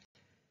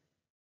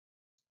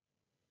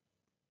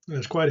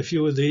 There's quite a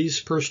few of these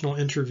personal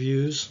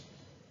interviews.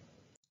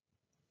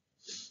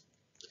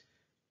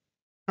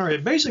 All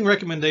right, basing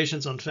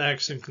recommendations on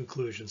facts and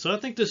conclusions. So I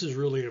think this is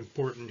really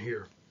important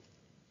here.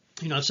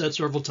 I've said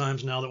several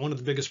times now that one of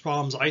the biggest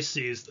problems I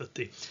see is that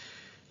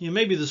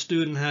maybe the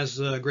student has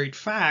great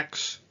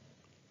facts,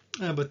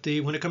 but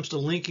when it comes to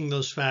linking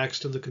those facts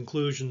to the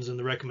conclusions and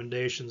the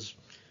recommendations,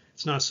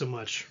 it's not so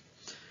much.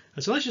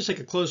 So let's just take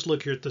a close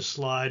look here at this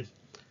slide,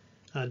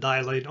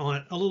 dilate on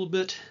it a little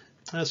bit.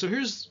 So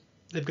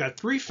they've got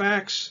 3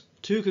 facts,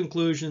 2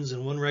 conclusions,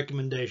 and 1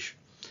 recommendation.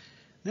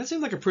 That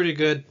seems like a pretty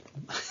good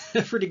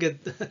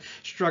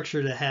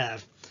structure to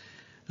have.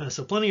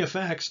 So plenty of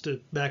facts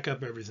to back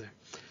up everything.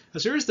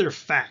 So here's their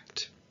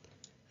fact.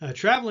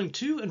 Traveling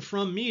to and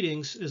from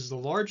meetings is the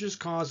largest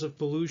cause of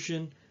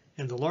pollution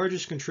and the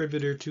largest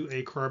contributor to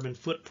a carbon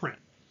footprint.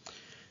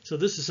 So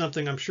this is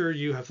something I'm sure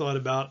you have thought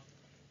about.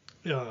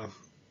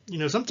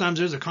 Sometimes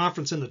there's a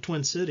conference in the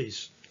Twin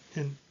Cities,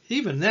 and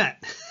even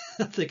that,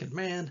 I'm thinking,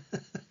 man,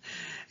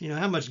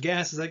 how much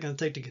gas is that going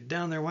to take to get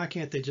down there? Why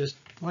can't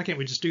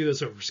we just do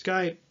this over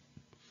Skype?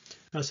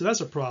 So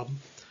that's a problem.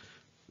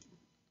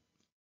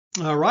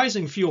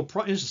 Rising fuel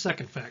prices. Here's the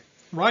second fact.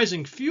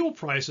 Rising fuel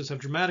prices have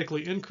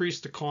dramatically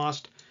increased the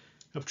cost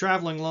of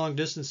traveling long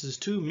distances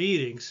to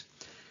meetings.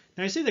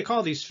 Now you see they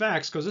call these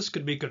facts because this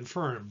could be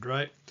confirmed,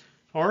 right?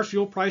 Are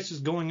fuel prices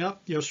going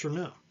up? Yes or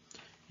no?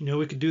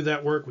 We could do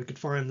that work. We could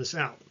find this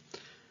out.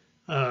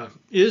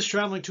 Is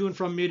traveling to and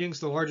from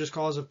meetings the largest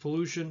cause of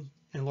pollution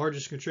and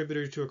largest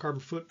contributor to a carbon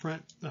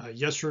footprint?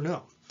 Yes or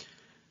no?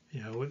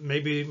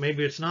 Maybe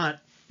it's not.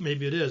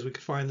 Maybe it is. We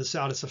could find this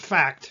out. It's a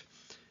fact,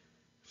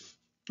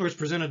 or it's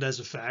presented as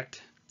a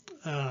fact.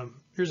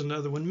 Here's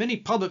another one. Many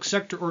public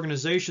sector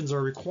organizations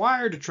are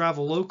required to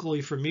travel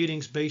locally for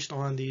meetings based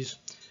on these,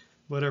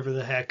 whatever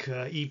the heck,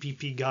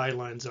 EPP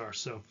guidelines are.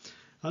 So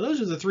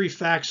those are the 3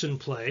 facts in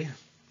play.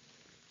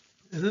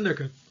 And then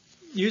they're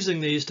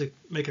using these to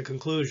make a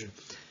conclusion.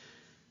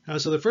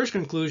 So the first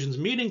conclusion is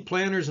meeting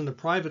planners in the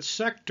private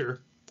sector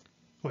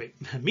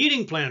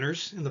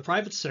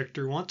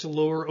want to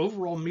lower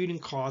overall meeting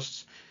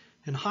costs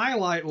and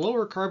highlight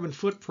lower carbon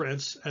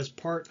footprints as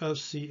part of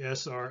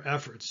CSR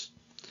efforts.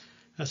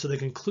 So they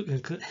can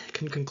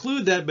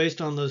conclude that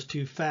based on those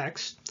 2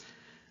 facts.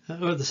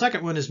 The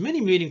second one is many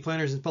meeting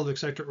planners in public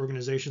sector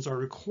organizations are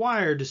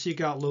required to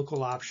seek out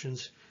local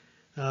options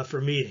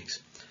for meetings.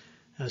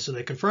 So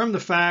they confirmed the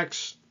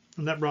facts,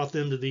 and that brought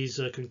them to these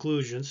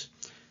conclusions.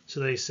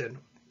 So they said,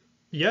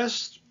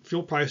 yes,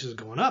 fuel prices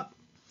going up.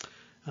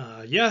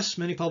 Yes,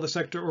 many public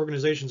sector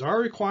organizations are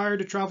required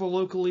to travel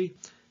locally.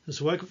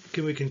 So what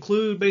can we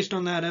conclude based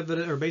on that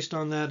evidence, or based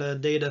on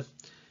that data,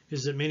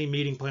 is that many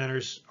meeting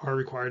planners are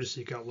required to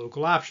seek out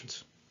local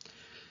options.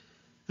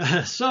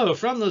 So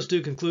from those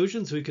 2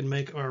 conclusions, we can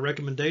make our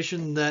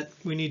recommendation that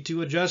we need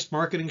to adjust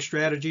marketing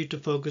strategy to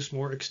focus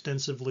more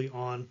extensively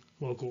on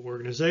local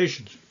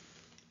organizations.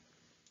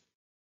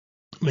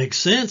 makes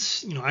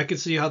sense. I can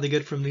see how they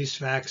get from these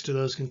facts to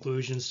those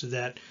conclusions to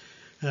that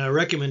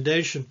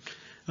recommendation.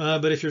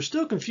 But if you're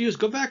still confused,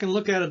 go back and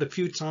look at it a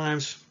few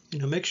times.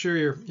 Make sure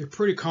you're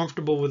pretty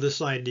comfortable with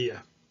this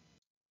idea.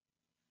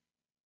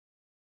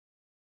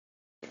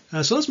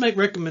 So let's make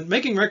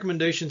making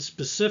recommendations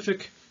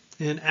specific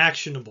and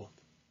actionable.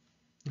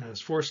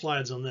 There's 4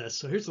 slides on this.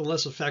 So here's the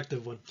less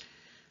effective one.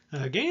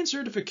 Gain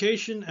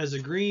certification as a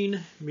green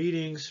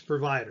meetings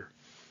provider.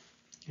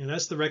 And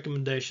that's the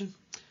recommendation.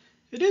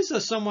 It is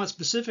somewhat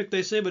specific,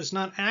 they say, but it's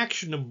not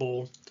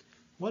actionable.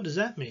 What does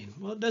that mean?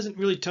 Well, it doesn't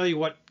really tell you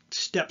what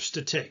steps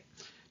to take.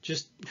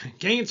 Just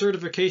gain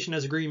certification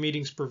as a green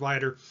meetings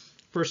provider.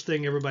 First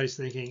thing everybody's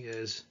thinking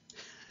is,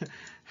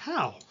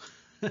 how?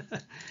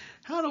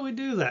 How do we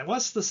do that?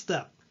 What's the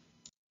step?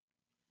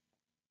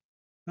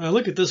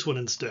 Look at this one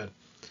instead.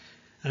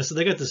 So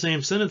they got the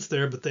same sentence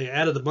there, but they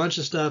added a bunch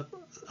of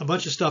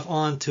stuff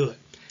onto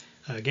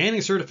it.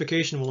 Gaining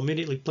certification will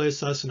immediately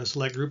place us in a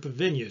select group of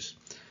venues.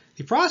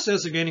 The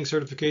process of gaining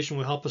certification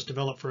will help us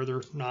develop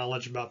further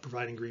knowledge about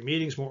providing green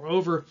meetings.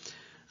 Moreover,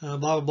 blah,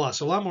 blah, blah.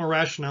 So a lot more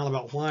rationale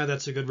about why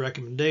that's a good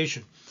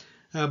recommendation.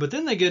 But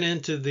then they get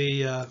into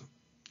the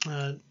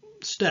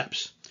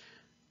steps.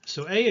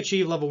 So A,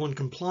 achieve level 1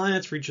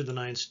 compliance for each of the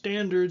 9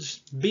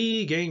 standards.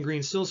 B, gain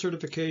green seal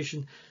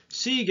certification.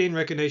 C, gain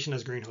recognition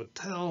as green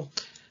hotel.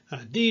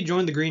 D,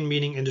 join the Green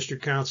Meeting Industry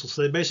Council.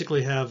 So they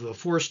basically have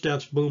 4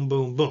 steps, boom,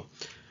 boom, boom.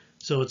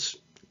 So it's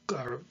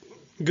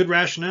good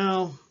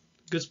rationale,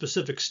 good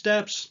specific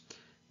steps.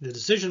 The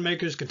decision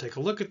makers can take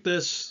a look at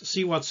this,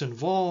 see what's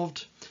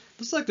involved.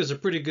 Looks like there's a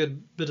pretty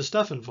good bit of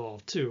stuff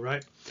involved too,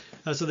 right?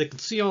 So they can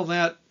see all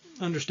that,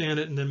 understand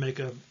it, and then make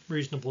a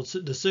reasonable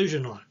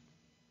decision on it.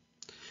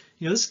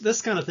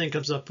 This kind of thing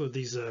comes up with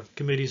these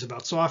committees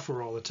about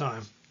software all the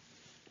time.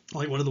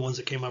 Like one of the ones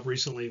that came up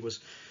recently was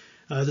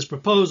this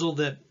proposal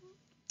that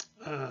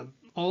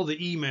all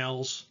the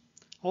email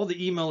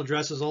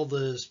addresses, all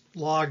the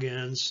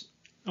logins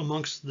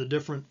amongst the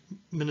different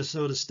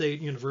Minnesota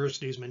State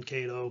universities,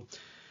 Mankato,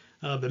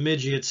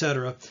 Bemidji,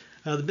 etc.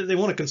 They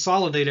want to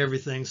consolidate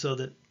everything so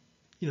that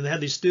they have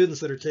these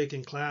students that are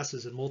taking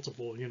classes in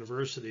multiple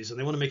universities, and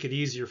they want to make it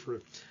easier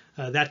for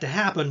that to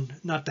happen,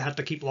 not to have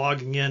to keep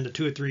logging in to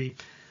 2 or 3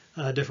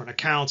 different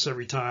accounts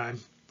every time.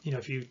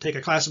 If you take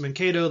a class in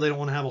Mankato, they don't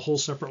want to have a whole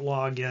separate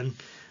login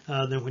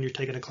than when you're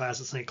taking a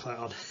class at St.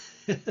 Cloud,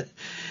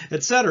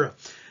 etc.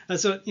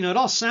 So it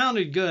all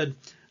sounded good,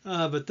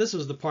 but this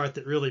was the part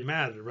that really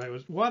mattered,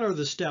 right? What are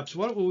the steps?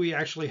 What will we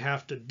actually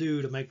have to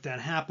do to make that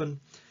happen?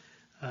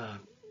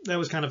 That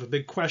was kind of a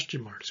big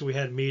question mark. So we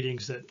had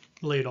meetings that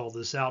laid all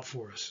this out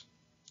for us.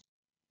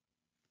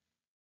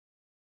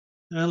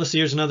 Let's see,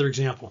 here's another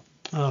example.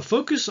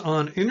 Focus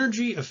on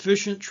energy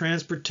efficient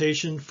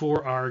transportation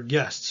for our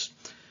guests.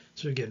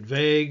 So again,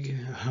 vague.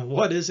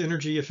 What is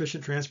energy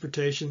efficient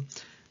transportation?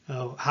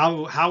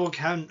 How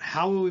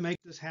will we make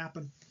this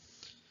happen?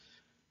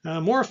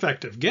 More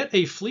effective. Get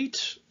a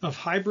fleet of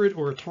hybrid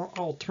or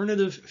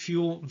alternative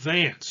fuel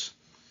vans.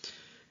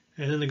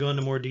 And then they go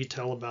into more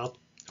detail about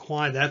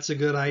why that's a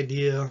good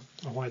idea,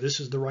 or why this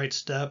is the right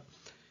step.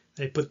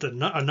 They put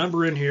a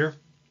number in here.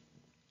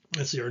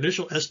 Let's see, our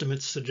initial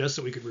estimates suggest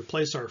that we could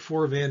replace our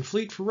 4-van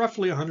fleet for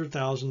roughly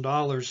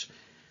 $100,000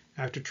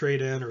 after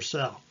trade-in or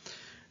sell.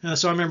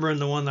 So I remember in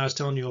the one that I was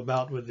telling you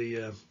about with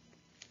the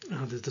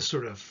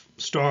sort of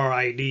star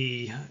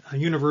ID, a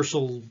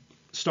universal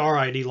star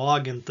ID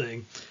login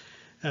thing.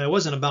 It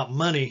wasn't about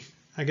money.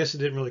 I guess it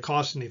didn't really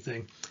cost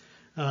anything.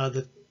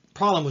 The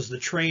problem was the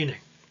training.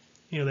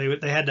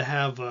 They had to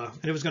have,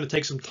 and it was going to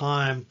take some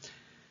time.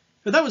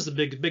 But that was the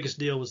biggest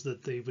deal, was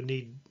that they would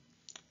need,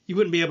 you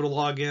wouldn't be able to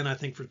log in, I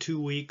think, for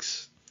 2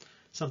 weeks,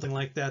 something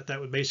like that.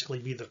 That would basically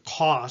be the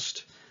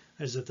cost,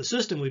 is that the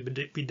system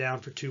would be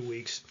down for 2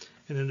 weeks,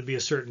 and then there'd be a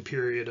certain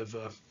period of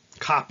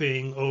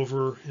copying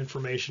over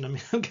information. I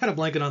mean, I'm kind of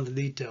blanking on the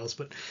details,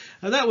 but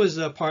that was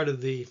part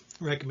of the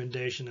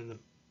recommendation and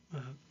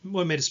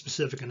what made it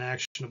specific and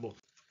actionable,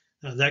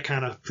 that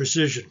kind of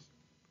precision.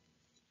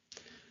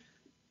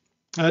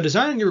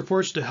 Designing your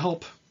reports to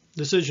help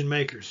decision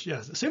makers. Yeah,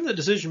 assume that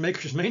decision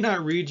makers may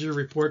not read your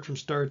report from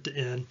start to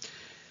end,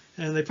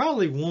 and they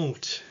probably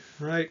won't,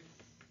 right?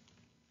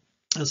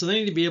 And so they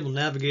need to be able to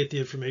navigate the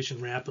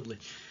information rapidly.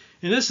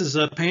 And this is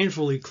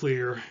painfully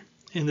clear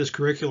in this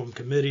curriculum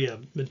committee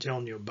I've been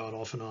telling you about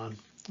off and on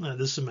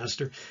this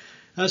semester.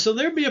 So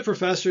there'd be a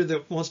professor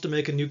that wants to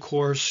make a new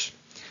course,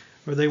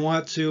 or they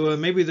want to,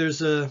 maybe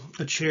there's a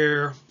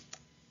chair,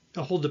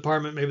 a whole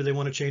department, maybe they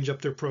want to change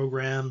up their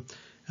program,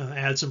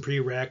 add some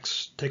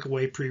prereqs, take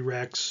away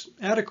prereqs,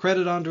 add a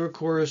credit onto a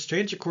course,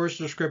 change the course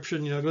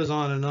description, it goes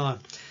on and on.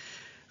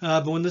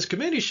 But when this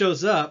committee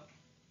shows up,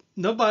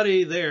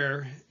 nobody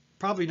there,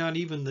 probably not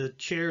even the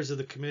chairs of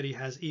the committee,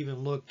 has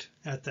even looked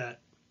at that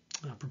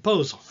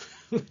proposal.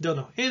 Don't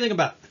know anything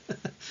about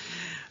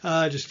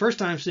it. Just first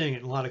time seeing it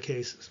in a lot of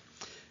cases.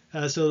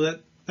 So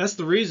that's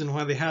the reason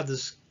why they have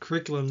this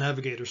curriculum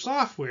navigator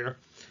software.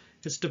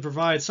 It's to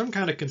provide some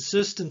kind of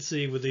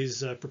consistency with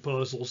these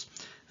proposals,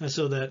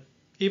 so that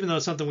even though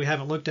it's something we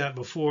haven't looked at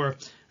before,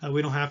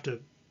 we don't have to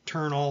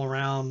turn all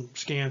around,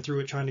 scan through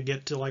it, trying to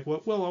get to like,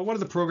 what are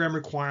the program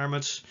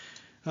requirements?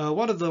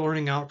 What are the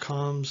learning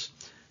outcomes?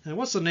 And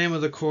what's the name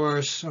of the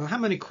course? How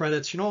many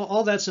credits?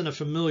 All that's in a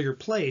familiar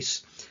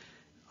place.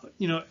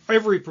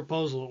 Every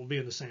proposal will be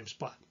in the same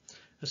spot.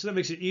 So that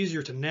makes it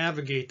easier to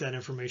navigate that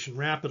information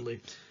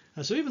rapidly.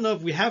 So even though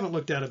if we haven't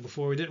looked at it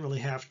before, we didn't really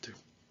have to.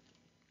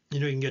 You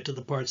can get to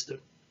the parts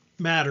that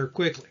matter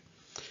quickly.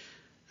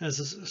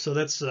 So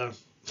that's, I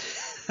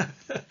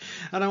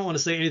don't want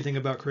to say anything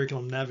about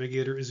Curriculum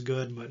Navigator is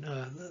good, but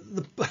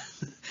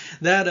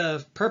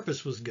that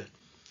purpose was good,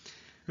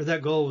 or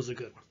that goal was a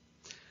good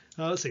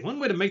one. Let's see, one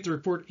way to make the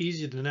report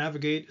easy to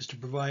navigate is to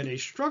provide a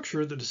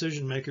structure that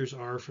decision makers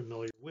are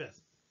familiar with.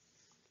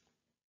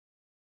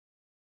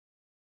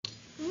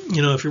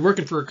 If you're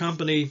working for a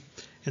company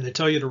and they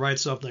tell you to write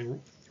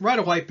something, write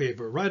a white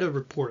paper, write a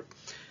report.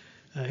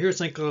 Here at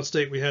St. Cloud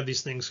State, we have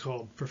these things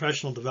called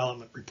professional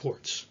development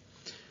reports.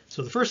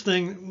 So the first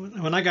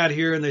thing, when I got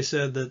here and they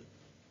said that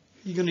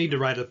you're going to need to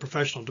write a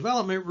professional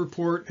development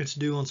report, it's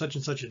due on such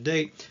and such a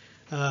date,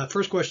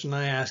 first question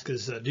I ask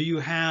is, do you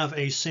have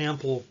a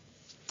sample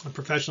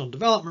professional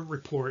development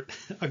report,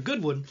 a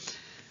good one,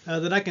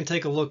 that I can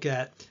take a look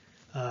at?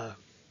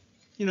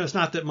 It's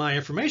not that my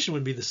information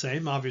would be the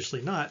same,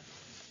 obviously not,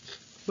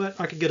 but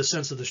I could get a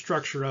sense of the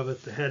structure of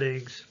it, the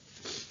headings,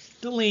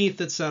 the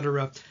length,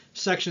 etc.,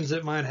 sections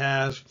it might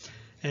have,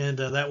 and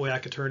that way I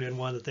could turn in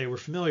one that they were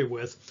familiar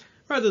with,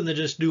 rather than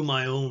just do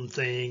my own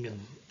thing and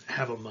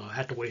have them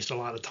have to waste a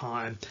lot of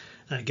time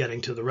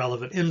getting to the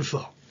relevant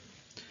info.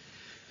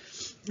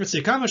 Let's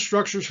see, common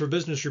structures for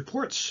business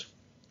reports.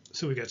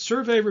 So we got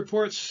survey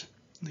reports.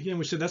 Again,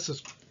 we said that's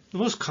the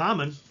most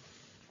common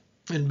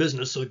in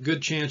business, so a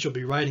good chance you'll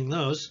be writing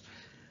those.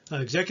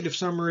 Executive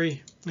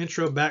summary,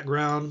 intro,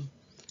 background,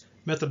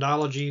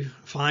 methodology,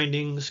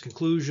 findings,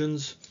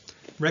 conclusions,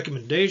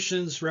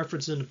 recommendations,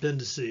 reference, and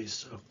appendices.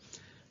 So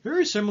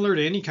very similar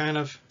to any kind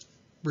of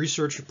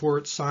research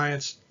report,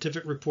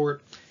 scientific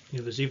report.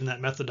 There's even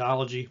that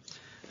methodology.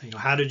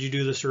 How did you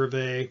do the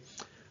survey?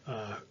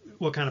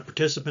 What kind of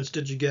participants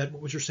did you get?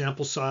 What was your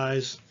sample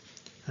size?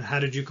 How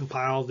did you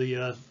compile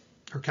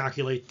or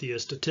calculate the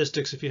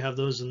statistics if you have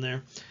those in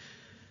there?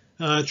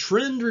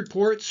 Trend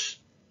reports.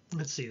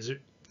 Let's see, is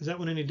that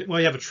one any? Well,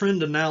 you have a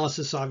trend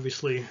analysis,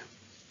 obviously,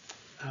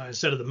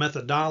 instead of the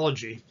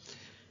methodology.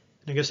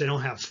 I guess they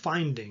don't have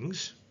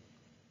findings.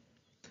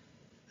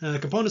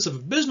 Components of a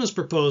business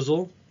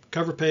proposal: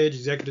 cover page,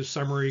 executive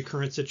summary,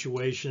 current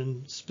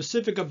situation,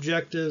 specific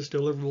objectives,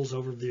 deliverables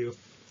overview,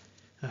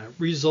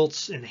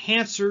 results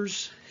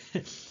enhancers,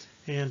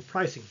 and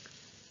pricing.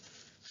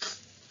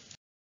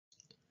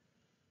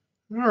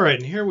 All right,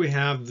 and here we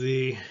have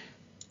a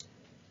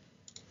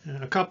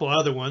couple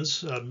other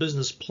ones.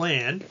 Business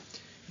plan.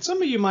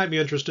 Some of you might be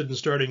interested in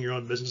starting your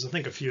own business. I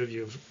think a few of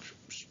you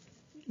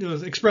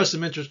have expressed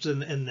some interest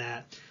in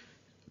that.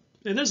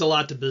 And there's a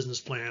lot to business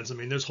plans. I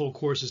mean, there's whole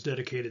courses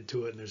dedicated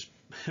to it, and there's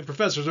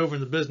professors over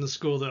in the business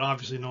school that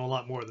obviously know a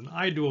lot more than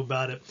I do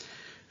about it.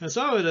 And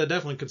so I would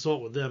definitely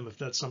consult with them if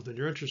that's something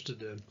you're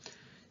interested in.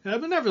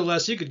 But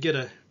nevertheless, you could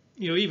get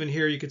even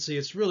here you could see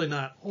it's really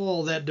not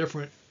all that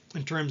different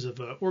in terms of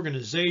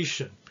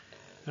organization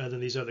than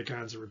these other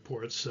kinds of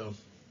reports. So,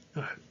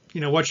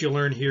 what you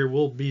learn here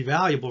will be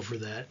valuable for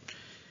that.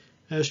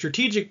 A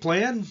strategic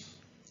plan,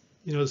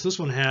 this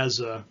one has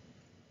a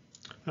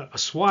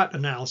SWOT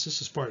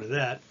analysis as part of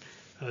that.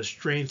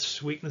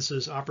 Strengths,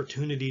 weaknesses,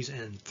 opportunities,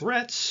 and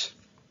threats.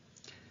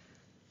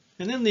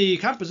 And then the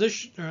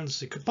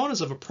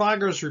components of a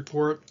progress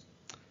report.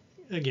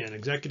 Again,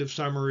 executive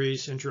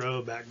summaries,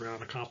 intro,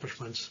 background,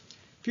 accomplishments,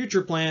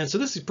 future plans. So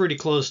this is pretty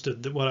close to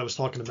what I was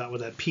talking about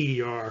with that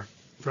PDR,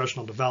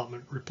 professional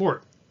development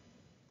report.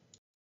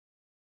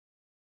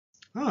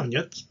 Oh, and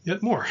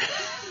yet more.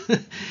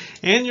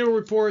 Annual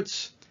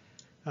reports,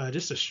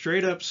 just a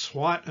straight up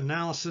SWOT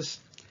analysis.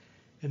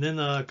 And then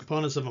the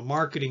components of a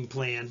marketing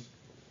plan.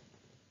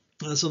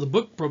 So the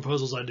book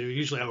proposals I do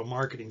usually have a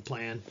marketing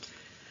plan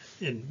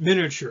in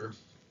miniature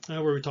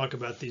where we talk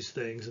about these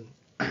things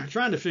and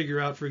trying to figure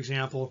out, for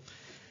example,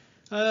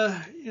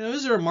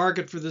 is there a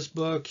market for this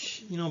book?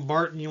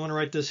 Barton, you want to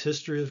write this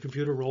history of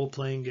computer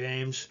role-playing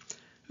games.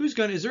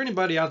 Is there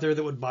anybody out there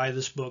that would buy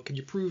this book? Can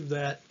you prove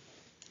that?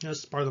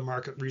 That's part of the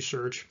market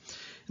research.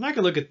 And I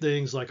can look at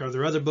things like, are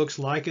there other books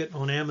like it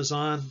on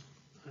Amazon?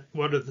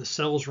 What are the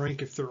sales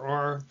rank if there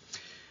are?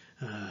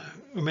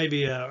 Or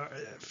maybe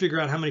figure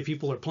out how many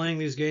people are playing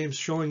these games,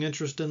 showing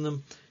interest in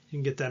them. You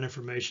can get that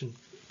information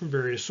from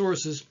various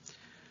sources,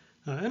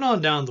 and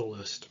on down the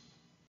list.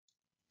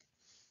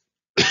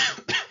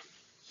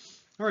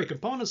 All right,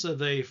 components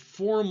of a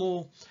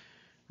formal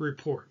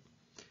report.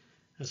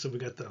 And so we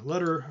got the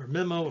letter or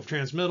memo of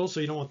transmittal,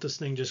 so you don't want this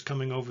thing just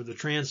coming over the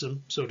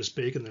transom, so to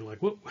speak, and they're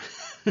like, whoop,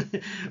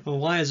 well,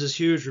 why is this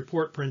huge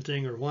report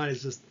printing, or why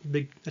is this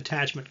big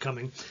attachment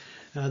coming?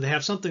 They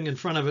have something in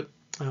front of it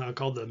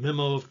called the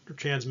memo of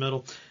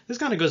transmittal. This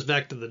kind of goes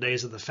back to the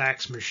days of the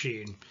fax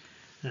machine,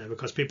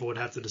 because people would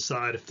have to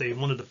decide if they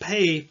wanted to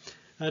pay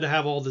to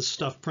have all this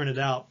stuff printed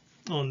out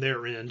on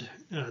their end.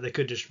 They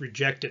could just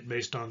reject it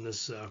based on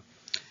this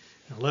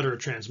letter of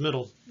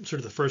transmittal, sort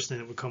of the first thing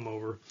that would come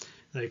over.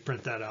 They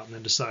print that out and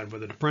then decide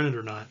whether to print it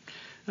or not.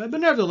 But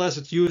nevertheless,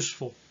 it's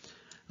useful.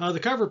 The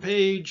cover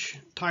page,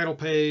 title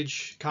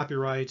page,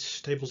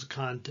 copyrights, tables of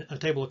content, a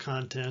table of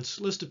contents,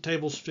 list of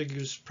tables,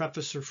 figures,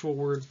 preface or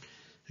forward,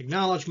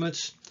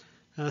 acknowledgments.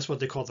 That's what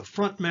they call the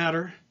front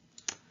matter.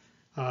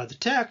 The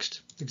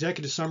text,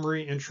 executive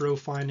summary, intro,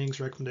 findings,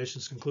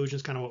 recommendations,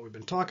 conclusions, kind of what we've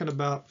been talking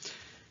about.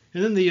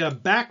 And then the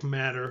back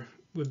matter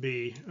would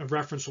be a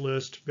reference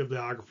list,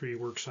 bibliography,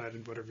 works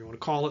cited, whatever you want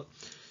to call it.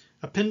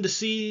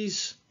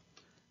 Appendices,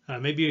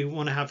 maybe you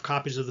want to have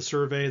copies of the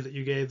survey that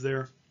you gave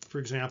there, for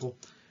example.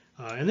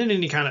 And then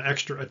any kind of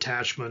extra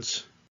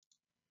attachments.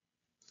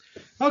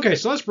 Okay,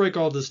 so let's break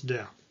all this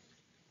down.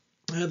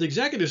 The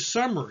executive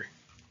summary,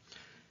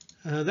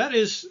 that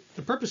is,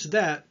 the purpose of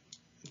that,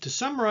 to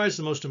summarize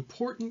the most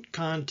important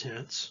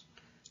contents,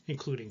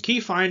 including key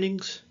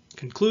findings,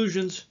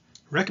 conclusions,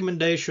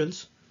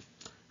 recommendations,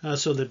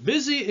 so that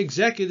busy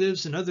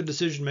executives and other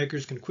decision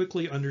makers can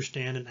quickly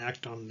understand and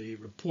act on the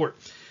report.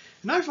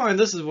 And I find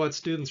this is what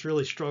students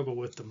really struggle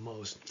with the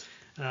most.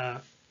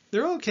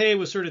 They're okay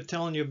with sort of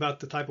telling you about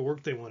the type of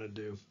work they want to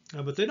do,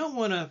 but they don't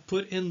want to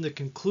put in the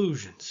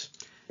conclusions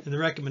and the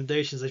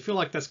recommendations. They feel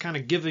like that's kind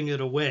of giving it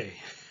away.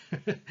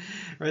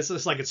 Right? So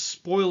it's like it's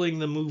spoiling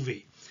the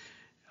movie.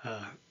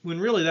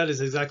 When really that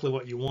is exactly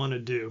what you want to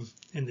do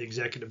in the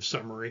executive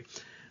summary.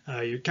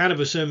 You're kind of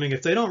assuming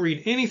if they don't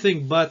read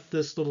anything but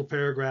this little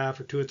paragraph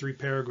or 2 or 3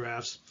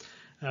 paragraphs,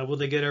 will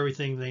they get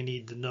everything they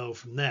need to know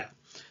from that?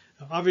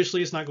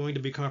 Obviously, it's not going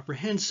to be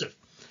comprehensive,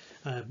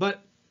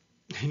 but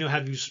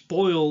have you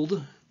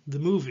spoiled the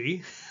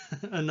movie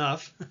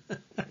enough,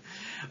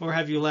 or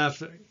have you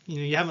left?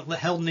 You haven't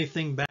held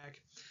anything back.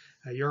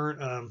 You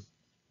aren't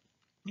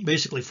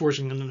basically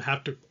forcing them to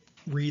have to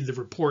read the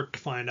report to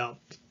find out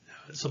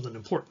something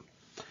important.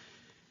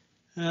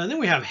 Then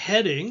we have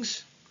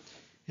headings,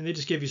 and they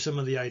just give you some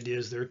of the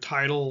ideas there.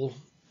 Title,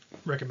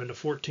 recommend a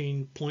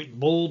 14-point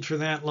bold for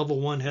that. Level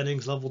 1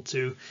 headings, level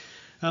 2.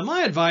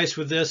 My advice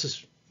with this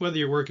is whether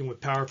you're working with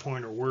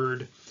PowerPoint or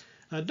Word,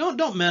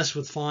 don't mess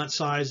with font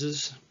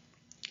sizes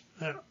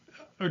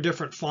or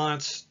different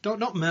fonts.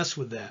 Don't mess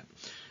with that.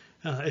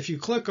 If you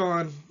click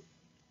on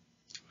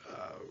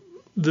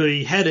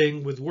the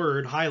heading with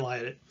Word,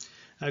 highlight it,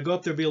 go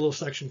up there, be a little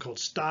section called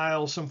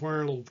Style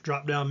somewhere, a little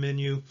drop-down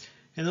menu,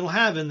 and it'll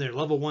have in there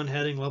level 1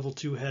 heading, level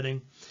 2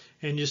 heading,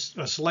 and just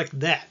select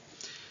that.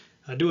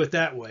 Do it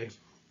that way.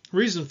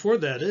 Reason for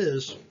that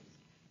is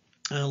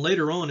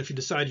later on, if you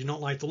decide you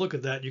don't like the look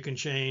of that, you can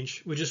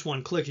change, with just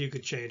one click, you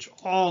could change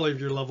all of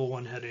your level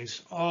 1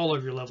 headings, all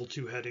of your level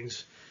 2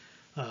 headings,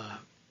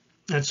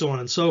 and so on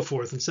and so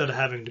forth, instead of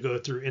having to go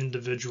through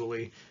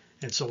individually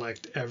and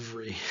select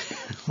every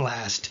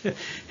last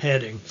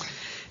heading.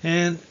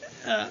 And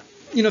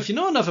if you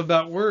know enough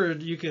about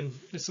Word,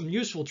 there's some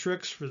useful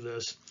tricks for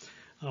this.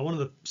 One of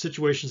the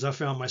situations I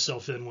found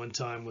myself in one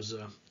time was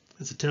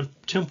as a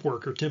temp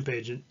worker, temp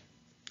agent,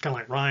 kind of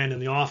like Ryan in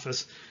The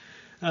Office.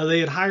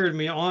 They had hired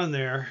me on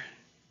there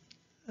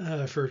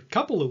for a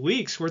couple of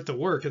weeks worth of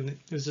work, and it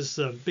was this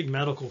big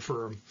medical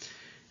firm.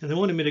 And they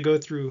wanted me to go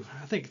through,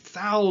 I think,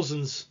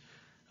 thousands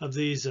of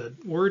these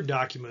Word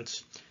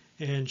documents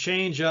and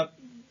change up.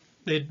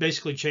 They had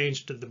basically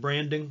changed the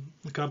branding,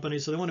 the company,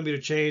 so they wanted me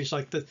to change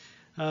like the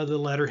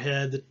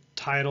letterhead, the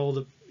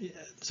title,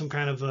 some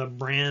kind of a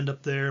brand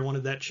up there.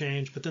 Wanted that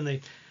changed, but then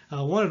they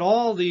wanted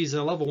all these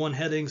level 1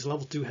 headings,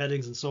 level 2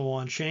 headings, and so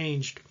on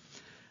changed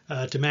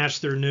to match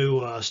their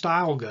new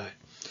style guide.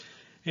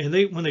 And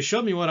when they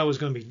showed me what I was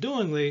going to be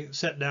doing, they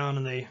sat down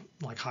and they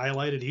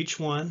highlighted each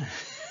one,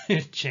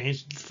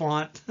 changed the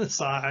font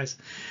size,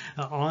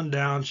 on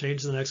down,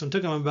 changed the next one. It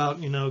took them about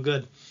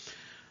good.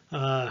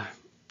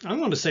 I'm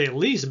going to say at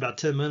least about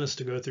 10 minutes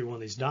to go through one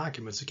of these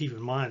documents. So keep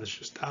in mind, there's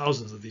just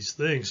thousands of these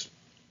things.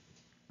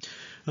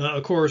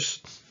 Of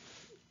course,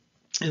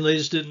 and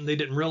they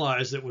didn't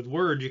realize that with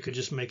Word you could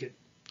just make it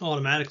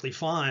automatically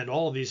find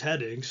all of these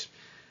headings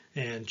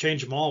and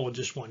change them all with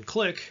just one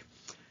click.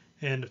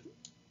 And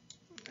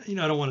I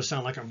don't want to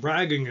sound like I'm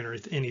bragging or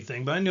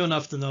anything, but I know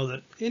enough to know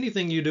that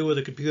anything you do with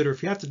a computer,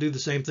 if you have to do the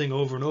same thing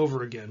over and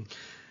over again,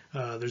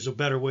 there's a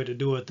better way to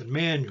do it than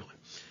manually.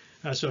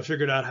 So I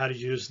figured out how to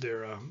use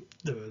the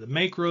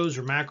macros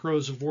or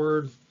macros of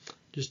Word.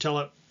 Just tell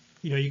it,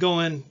 you go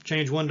in,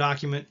 change one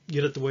document,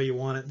 get it the way you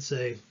want it, and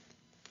say,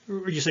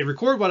 or you say,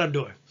 record what I'm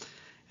doing.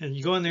 And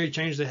you go in there, you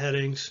change the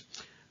headings,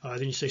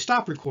 then you say,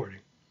 stop recording.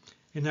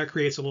 And that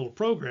creates a little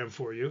program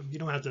for you. You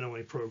don't have to know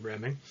any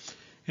programming.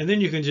 And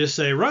then you can just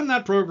say, run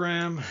that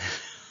program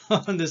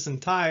on this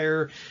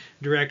entire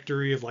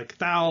directory of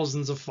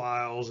thousands of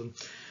files, and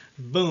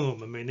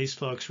boom. I mean, these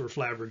folks were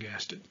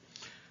flabbergasted.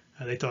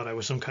 They thought I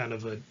was some kind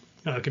of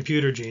a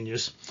computer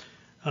genius,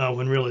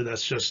 when really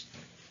that's just,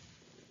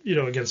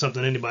 again,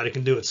 something anybody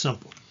can do. It's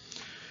simple.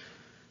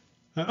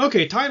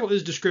 Okay, title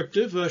is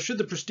descriptive. Should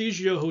the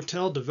Prestigio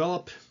Hotel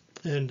develop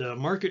and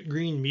market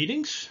green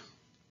meetings?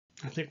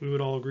 I think we would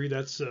all agree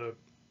that's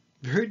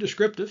very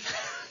descriptive.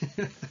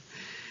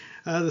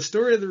 The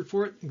story of the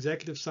report,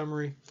 executive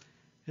summary,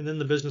 and then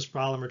the business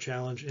problem or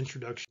challenge,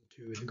 introduction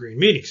to the green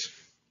meetings.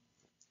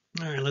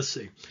 All right, let's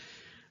see.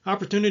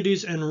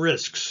 Opportunities and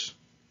risks.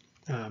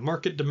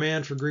 Market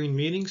demand for green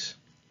meetings.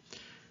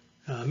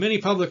 Many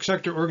public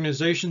sector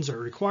organizations are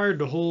required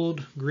to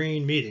hold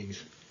green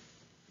meetings.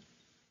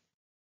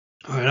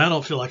 All right, I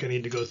don't feel like I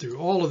need to go through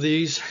all of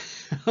these.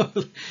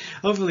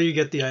 Hopefully you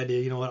get the idea.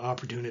 You know what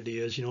opportunity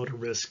is. You know what a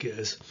risk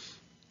is.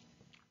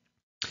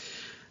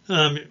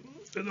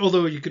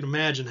 Although you can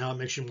imagine how it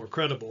makes you more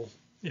credible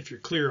if you're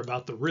clear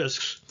about the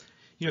risks.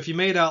 You know, if you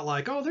made out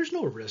like, oh, there's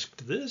no risk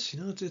to this, you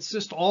know, it's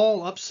just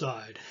all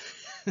upside.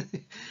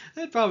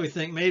 I'd probably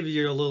think maybe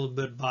you're a little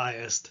bit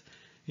biased.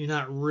 You're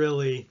not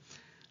really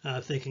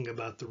thinking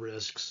about the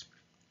risks.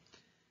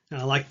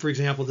 Like, for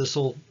example, this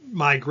whole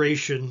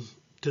migration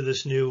to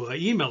this new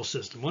email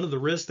system. One of the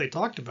risks they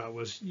talked about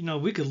was, you know,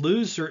 we could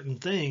lose certain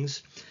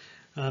things.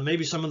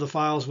 Maybe some of the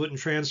files wouldn't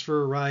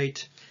transfer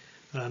right.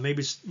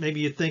 Maybe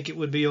you'd think it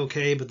would be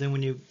okay, but then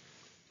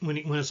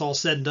when it's all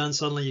said and done,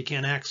 suddenly you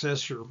can't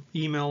access your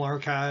email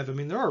archive. I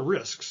mean, there are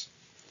risks.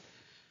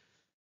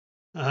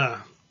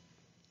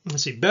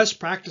 Let's see, best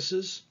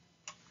practices.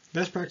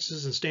 Best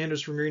practices and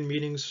standards for green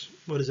meetings.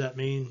 What does that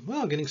mean?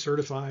 Well, getting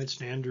certified,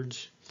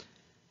 standards.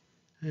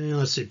 And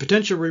let's see,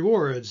 potential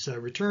rewards,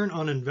 return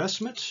on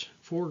investment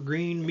for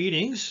green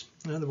meetings.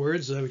 In other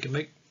words, we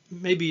can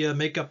maybe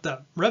make up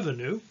that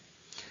revenue.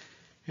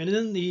 And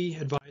then the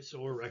advice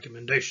or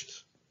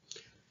recommendations.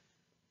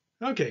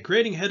 Okay,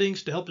 creating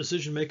headings to help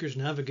decision makers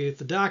navigate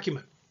the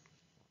document.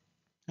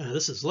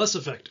 This is less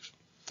effective.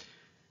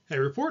 A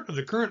report of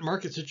the current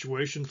market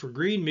situation for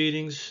green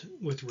meetings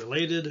with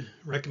related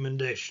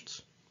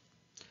recommendations.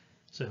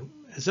 So,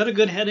 is that a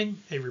good heading?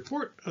 A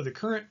report of the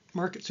current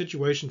market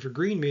situation for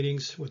green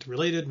meetings with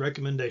related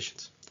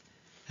recommendations.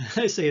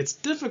 I say it's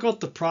difficult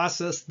to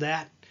process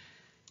that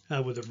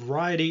with a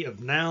variety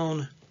of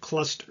noun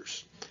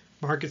clusters.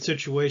 Market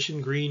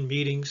situation, green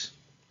meetings.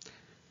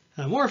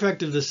 More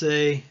effective to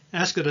say,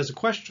 ask it as a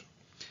question.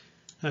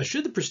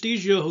 Should the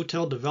Prestigio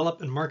Hotel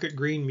develop and market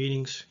green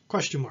meetings?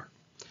 Question mark.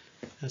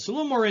 It's a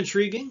little more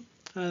intriguing,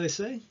 they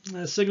say.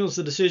 Signals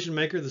the decision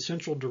maker the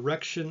central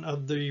direction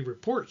of the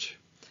report.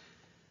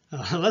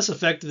 Less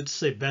effective to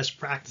say best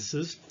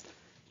practices.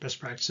 Best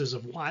practices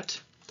of what?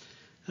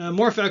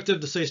 More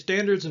effective to say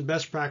standards and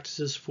best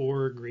practices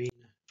for green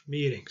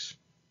meetings.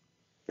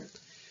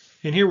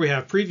 And here we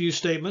have preview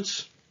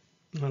statements.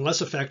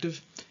 Less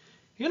effective.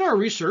 In our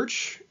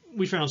research,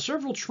 we found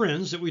several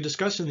trends that we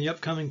discuss in the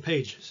upcoming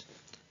pages.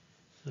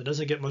 It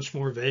doesn't get much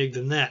more vague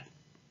than that.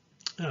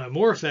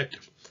 More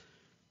effective.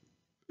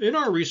 In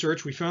our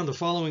research, we found the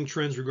following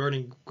trends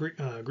regarding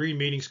green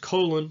meetings,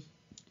 and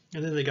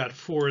then they got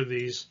 4 of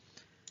these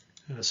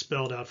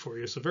spelled out for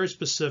you. So very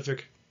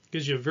specific,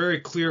 gives you a very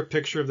clear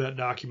picture of that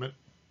document.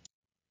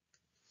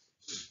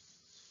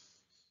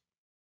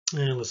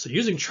 And let's see,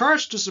 using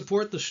charts to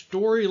support the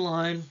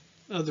storyline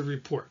of the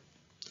report.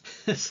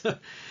 So,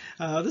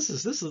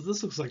 this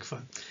looks like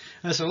fun.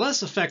 So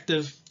less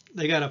effective,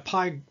 they got a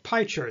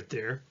pie chart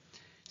there.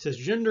 It says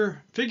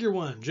figure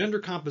 1, gender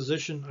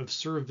composition of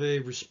survey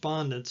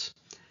respondents.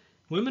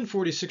 Women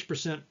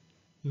 46%,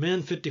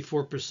 men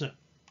 54%.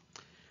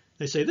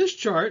 They say this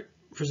chart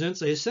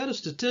presents a set of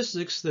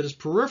statistics that is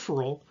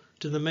peripheral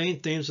to the main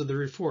themes of the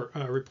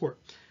report.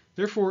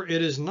 Therefore,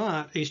 it is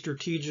not a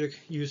strategic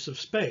use of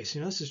space.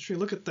 You know, this is true.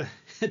 Look at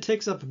it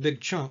takes up a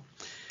big chunk.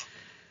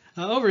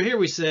 Over here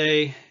we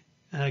say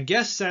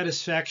guest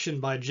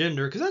satisfaction by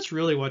gender, because that's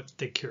really what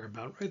they care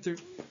about, right?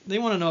 They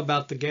want to know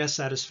about the guest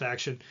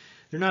satisfaction.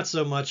 They're not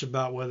so much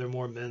about whether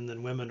more men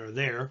than women are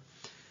there.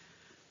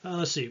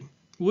 Let's see.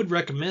 Would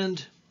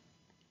recommend.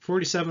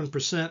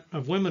 47%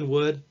 of women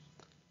would.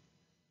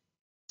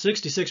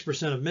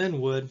 66% of men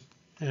would.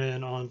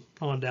 And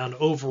on down to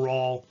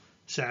overall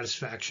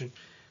satisfaction.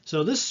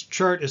 So this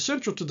chart is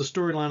central to the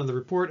storyline of the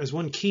report as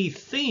one key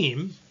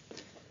theme.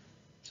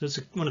 So it's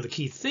one of the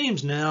key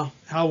themes now,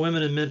 how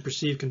women and men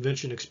perceive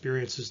convention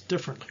experiences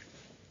differently.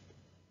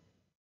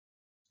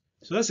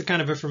 So that's the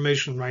kind of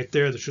information right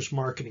there that's just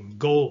marketing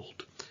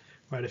gold.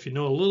 Right? If you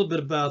know a little bit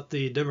about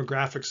the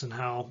demographics and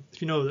how,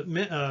 if you know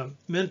that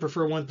men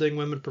prefer one thing,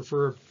 women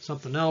prefer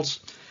something else,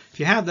 if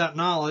you have that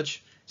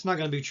knowledge, it's not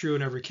going to be true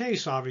in every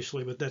case,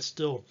 obviously, but that's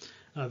still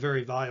a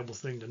very valuable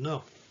thing to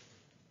know.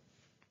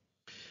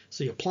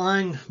 See,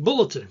 applying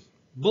bulleting.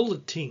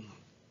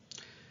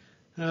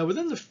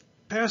 Within the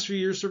past few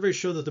years, surveys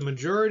show that the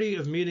majority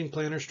of meeting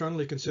planners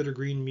strongly consider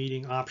green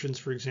meeting options,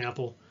 for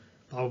example,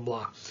 blah, blah,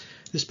 blah.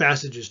 This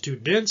passage is too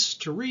dense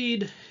to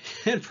read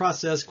and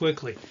process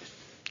quickly.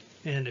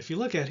 And if you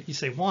look at it, you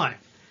say, why?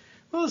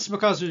 Well, it's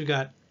because we've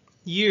got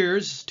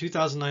years,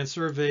 2009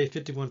 survey,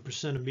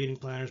 51% of meeting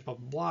planners, blah,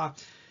 blah,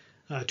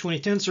 blah.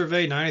 2010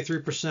 survey,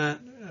 93%,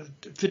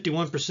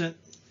 51%,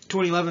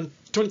 2011,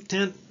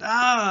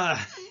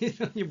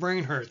 2010, your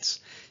brain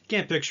hurts. You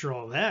can't picture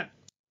all that.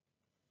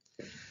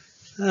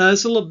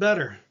 It's a little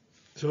better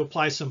to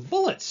apply some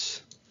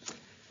bullets.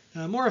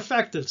 More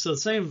effective, so the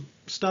same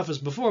stuff as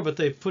before, but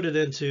they put it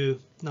into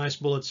nice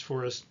bullets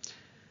for us.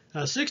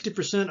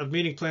 60% of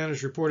meeting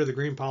planners reported the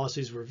green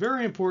policies were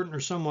very important or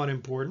somewhat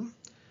important.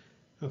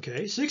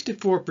 Okay,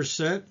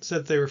 64%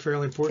 said they were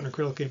fairly important or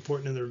critically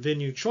important in their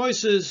venue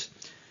choices.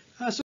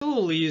 So a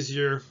little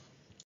easier.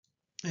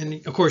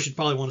 And of course, you'd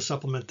probably want to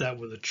supplement that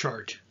with a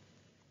chart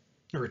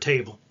or a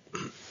table.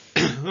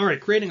 All right,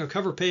 creating a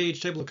cover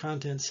page, table of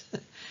contents,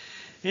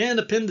 and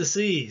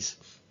appendices.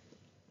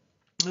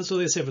 And so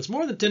they say if it's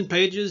more than 10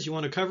 pages, you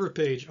want a cover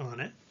page on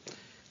it.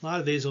 A lot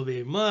of these will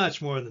be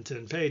much more than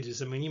 10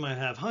 pages. I mean, you might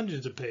have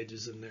hundreds of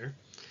pages in there.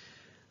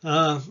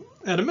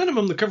 At a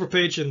minimum, the cover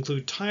page should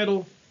include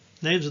title,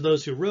 names of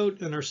those who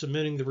wrote and are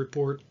submitting the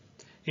report,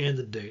 and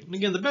the date. And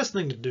again, the best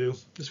thing to do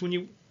is when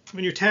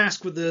you're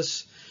tasked with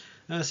this,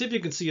 see if you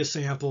can see a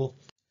sample.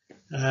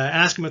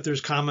 Ask them if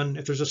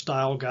there's a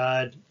style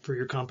guide for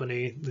your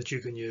company that you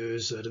can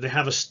use. Do they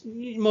have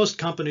most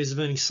companies of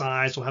any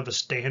size will have a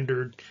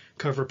standard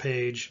cover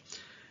page.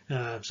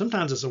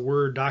 Sometimes it's a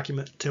Word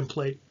document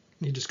template.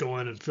 You just go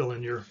in and fill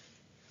in your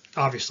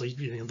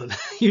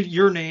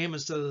name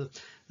instead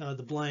of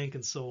the blank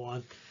and so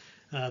on.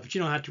 But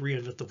you don't have to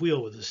reinvent the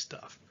wheel with this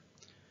stuff.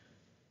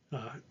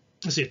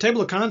 Let's see, a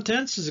table of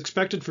contents is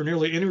expected for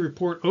nearly any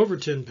report over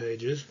 10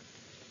 pages.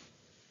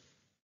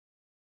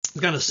 It's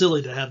kind of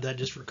silly to have that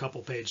just for a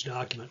couple page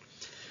document.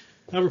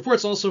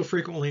 Reports also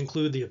frequently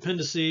include the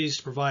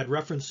appendices, provide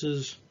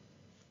references.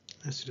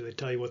 Let's see, do they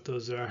tell you what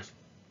those are?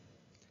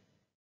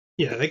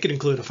 Yeah, they could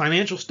include a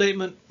financial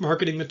statement,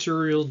 marketing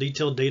material,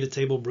 detailed data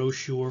table,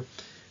 brochure.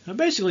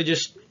 Basically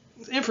just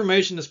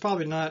information that's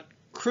probably not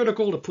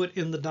critical to put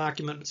in the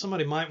document, but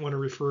somebody might want to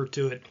refer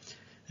to it,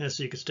 and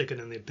so you could stick it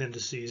in the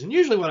appendices. And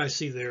usually what I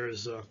see there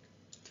is,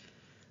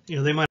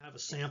 they might have a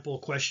sample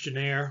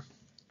questionnaire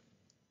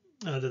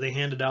that they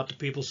handed out to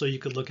people so you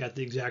could look at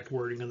the exact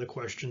wording of the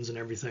questions and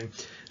everything.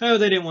 They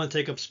didn't want to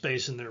take up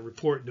space in their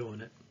report doing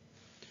it.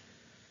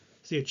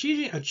 See,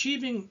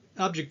 achieving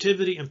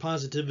objectivity and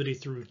positivity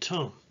through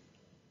tone.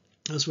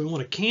 So we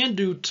want a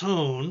can-do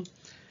tone,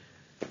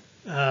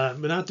 but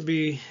not to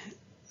be,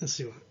 let's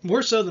see,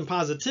 more so than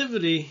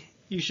positivity,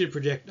 you should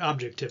project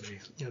objectivity.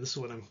 This is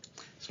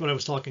what I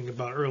was talking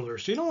about earlier.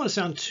 So you don't want to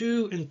sound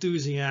too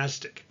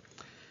enthusiastic.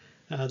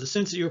 The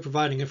sense that you're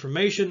providing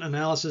information,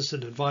 analysis,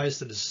 and advice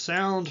that is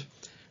sound,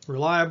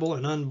 reliable,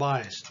 and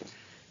unbiased.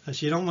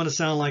 So you don't want to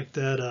sound like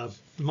that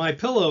My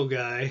Pillow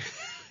guy.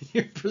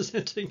 You're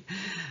presenting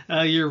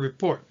your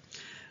report.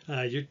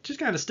 You're just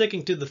kind of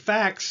sticking to the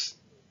facts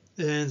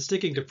and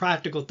sticking to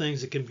practical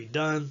things that can be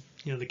done.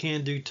 The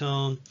can-do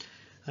tone.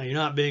 You're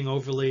not being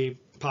overly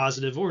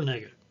positive or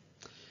negative.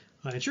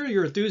 Ensure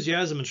your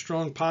enthusiasm and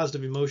strong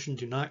positive emotion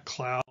do not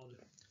cloud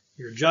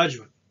your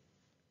judgment.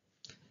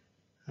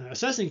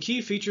 Assessing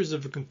key features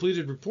of a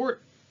completed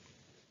report.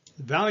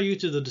 Value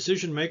to the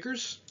decision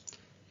makers.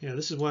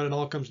 This is what it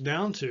all comes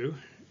down to,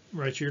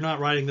 right? You're not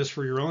writing this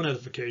for your own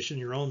edification,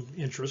 your own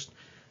interest,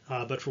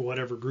 but for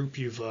whatever group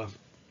you've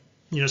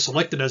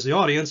selected as the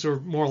audience,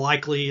 or more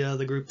likely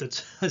the group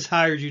has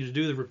hired you to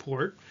do the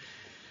report.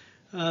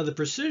 The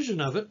precision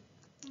of it.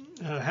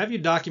 Have you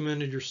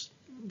documented your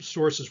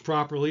sources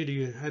properly? Do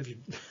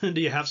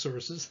you have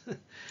sources?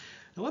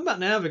 Now, what about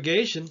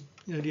navigation?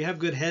 Do you have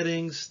good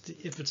headings?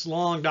 If it's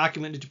long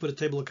document, did you put a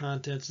table of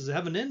contents? Does it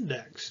have an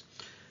index?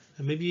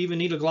 And maybe you even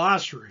need a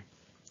glossary.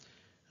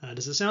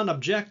 Does it sound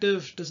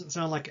objective? Does it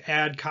sound like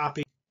ad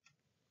copy?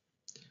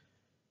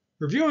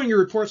 Reviewing your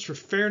reports for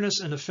fairness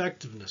and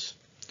effectiveness.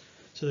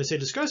 So they say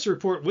discuss the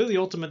report with the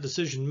ultimate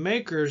decision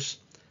makers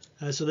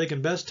so they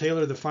can best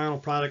tailor the final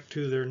product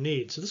to their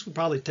needs. So this would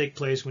probably take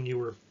place when you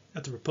were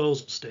at the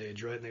proposal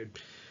stage, right? And if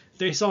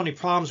they saw any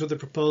problems with the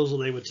proposal,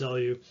 they would tell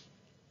you,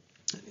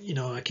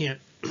 I can't,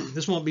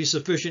 this won't be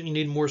sufficient, you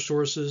need more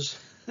sources.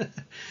 We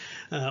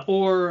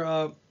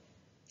have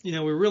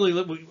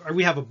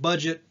a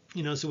budget,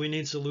 so we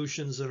need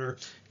solutions that are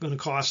going to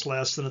cost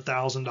less than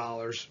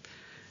 $1,000.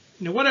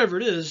 Whatever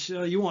it is,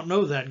 you won't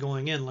know that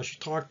going in unless you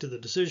talk to the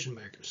decision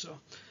makers. So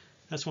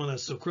that's why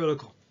that's so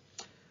critical.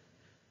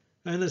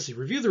 And let's see,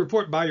 review the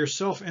report by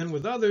yourself and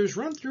with others.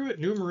 Run through it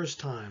numerous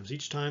times,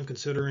 each time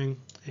considering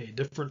a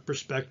different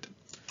perspective.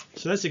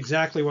 So that's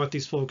exactly what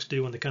these folks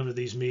do when they come to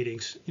these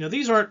meetings.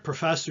 These aren't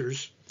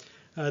professors.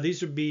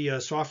 These would be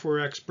software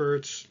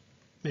experts,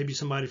 maybe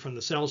somebody from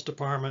the sales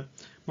department,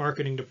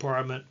 marketing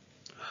department,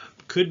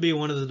 could be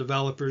one of the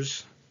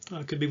developers,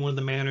 could be one of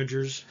the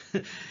managers.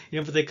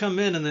 But they come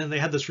in and then they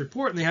have this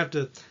report and they have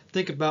to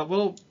think about,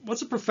 well,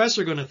 what's a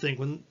professor going to think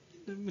when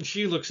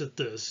she looks at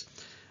this?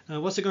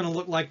 What's it going to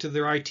look like to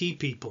their IT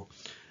people?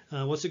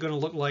 What's it going to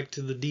look like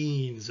to the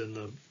deans and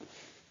the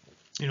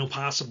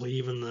possibly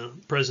even the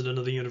president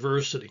of the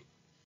university.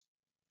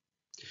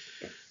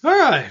 All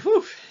right.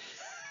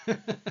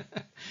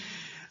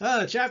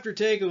 Chapter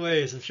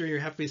takeaways. I'm sure you're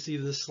happy to see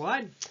this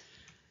slide.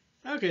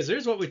 Okay, so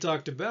here's what we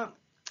talked about.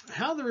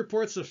 How the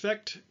reports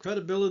affect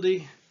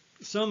credibility.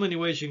 So many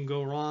ways you can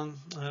go wrong,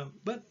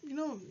 but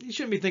you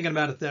shouldn't be thinking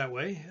about it that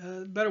way.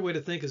 A better way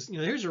to think is,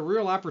 here's a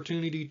real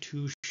opportunity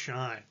to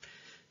shine.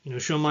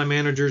 Show my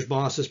managers,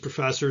 bosses,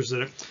 professors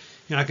that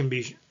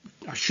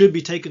I should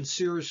be taken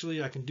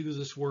seriously. I can do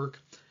this work.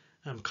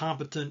 I'm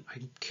competent,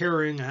 I'm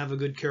caring, I have a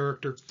good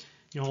character,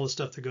 all the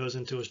stuff that goes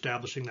into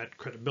establishing that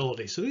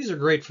credibility. So these are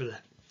great for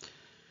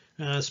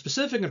that.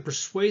 Specific and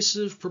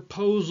persuasive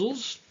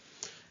proposals,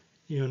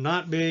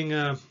 not being,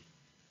 I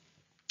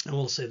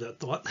will say that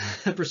thought,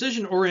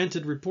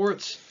 precision-oriented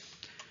reports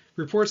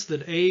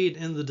that aid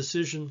in the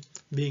decision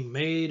being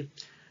made.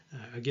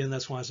 Again,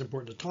 that's why it's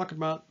important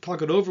to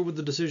talk it over with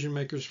the decision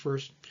makers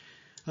first.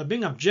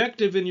 Being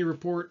objective in your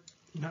report,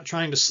 not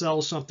trying to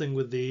sell something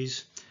with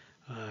these.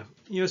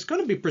 It's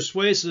going to be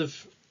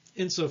persuasive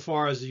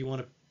insofar as you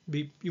want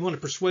to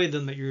persuade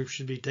them that you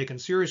should be taken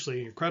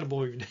seriously, you're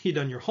credible, you've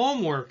done your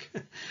homework,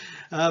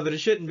 but it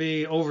shouldn't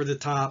be over the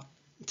top,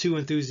 too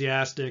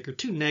enthusiastic or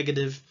too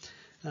negative.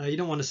 You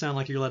don't want to sound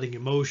like you're letting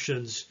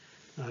emotions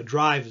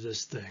drive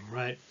this thing,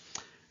 right?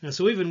 And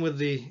so even with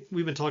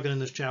we've been talking in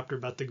this chapter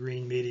about the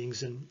green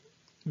meetings and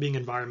being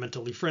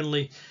environmentally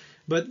friendly,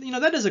 but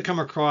that doesn't come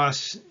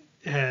across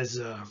as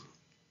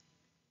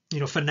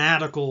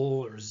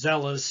fanatical or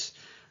zealous,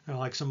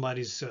 like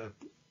somebody's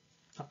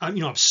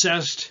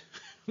obsessed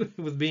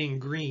with being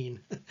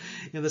green.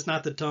 That's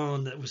not the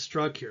tone that was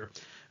struck here.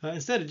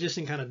 Instead, it's just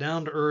in kind of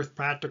down-to-earth,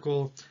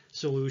 practical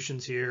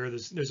solutions here.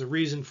 There's a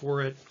reason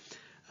for it.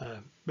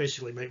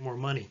 Basically, make more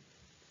money.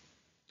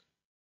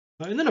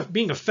 And then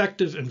being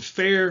effective and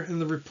fair in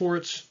the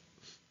reports.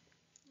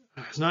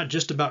 It's not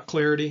just about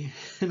clarity,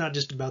 not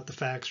just about the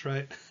facts,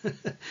 right?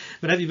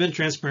 But have you been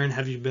transparent?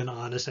 Have you been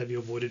honest? Have you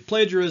avoided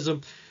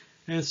plagiarism?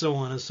 And so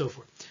on and so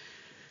forth.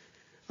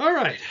 All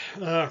right.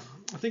 I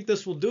think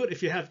this will do it.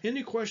 If you have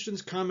any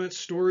questions, comments,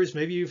 stories,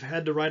 maybe you've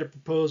had to write a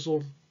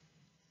proposal.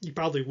 You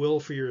probably will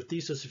for your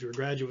thesis if you're a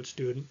graduate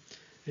student,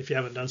 if you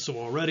haven't done so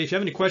already. If you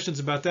have any questions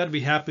about that, I'd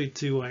be happy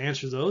to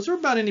answer those, or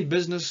about any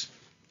business,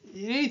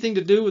 anything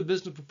to do with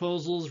business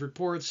proposals,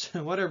 reports,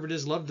 whatever it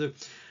is. Love to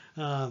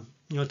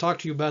talk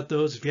to you about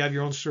those. If you have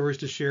your own stories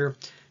to share,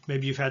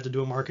 maybe you've had to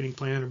do a marketing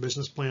plan or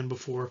business plan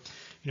before.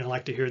 I'd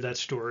like to hear that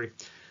story.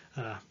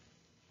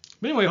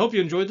 But anyway, I hope you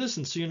enjoyed this,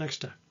 and see you next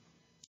time.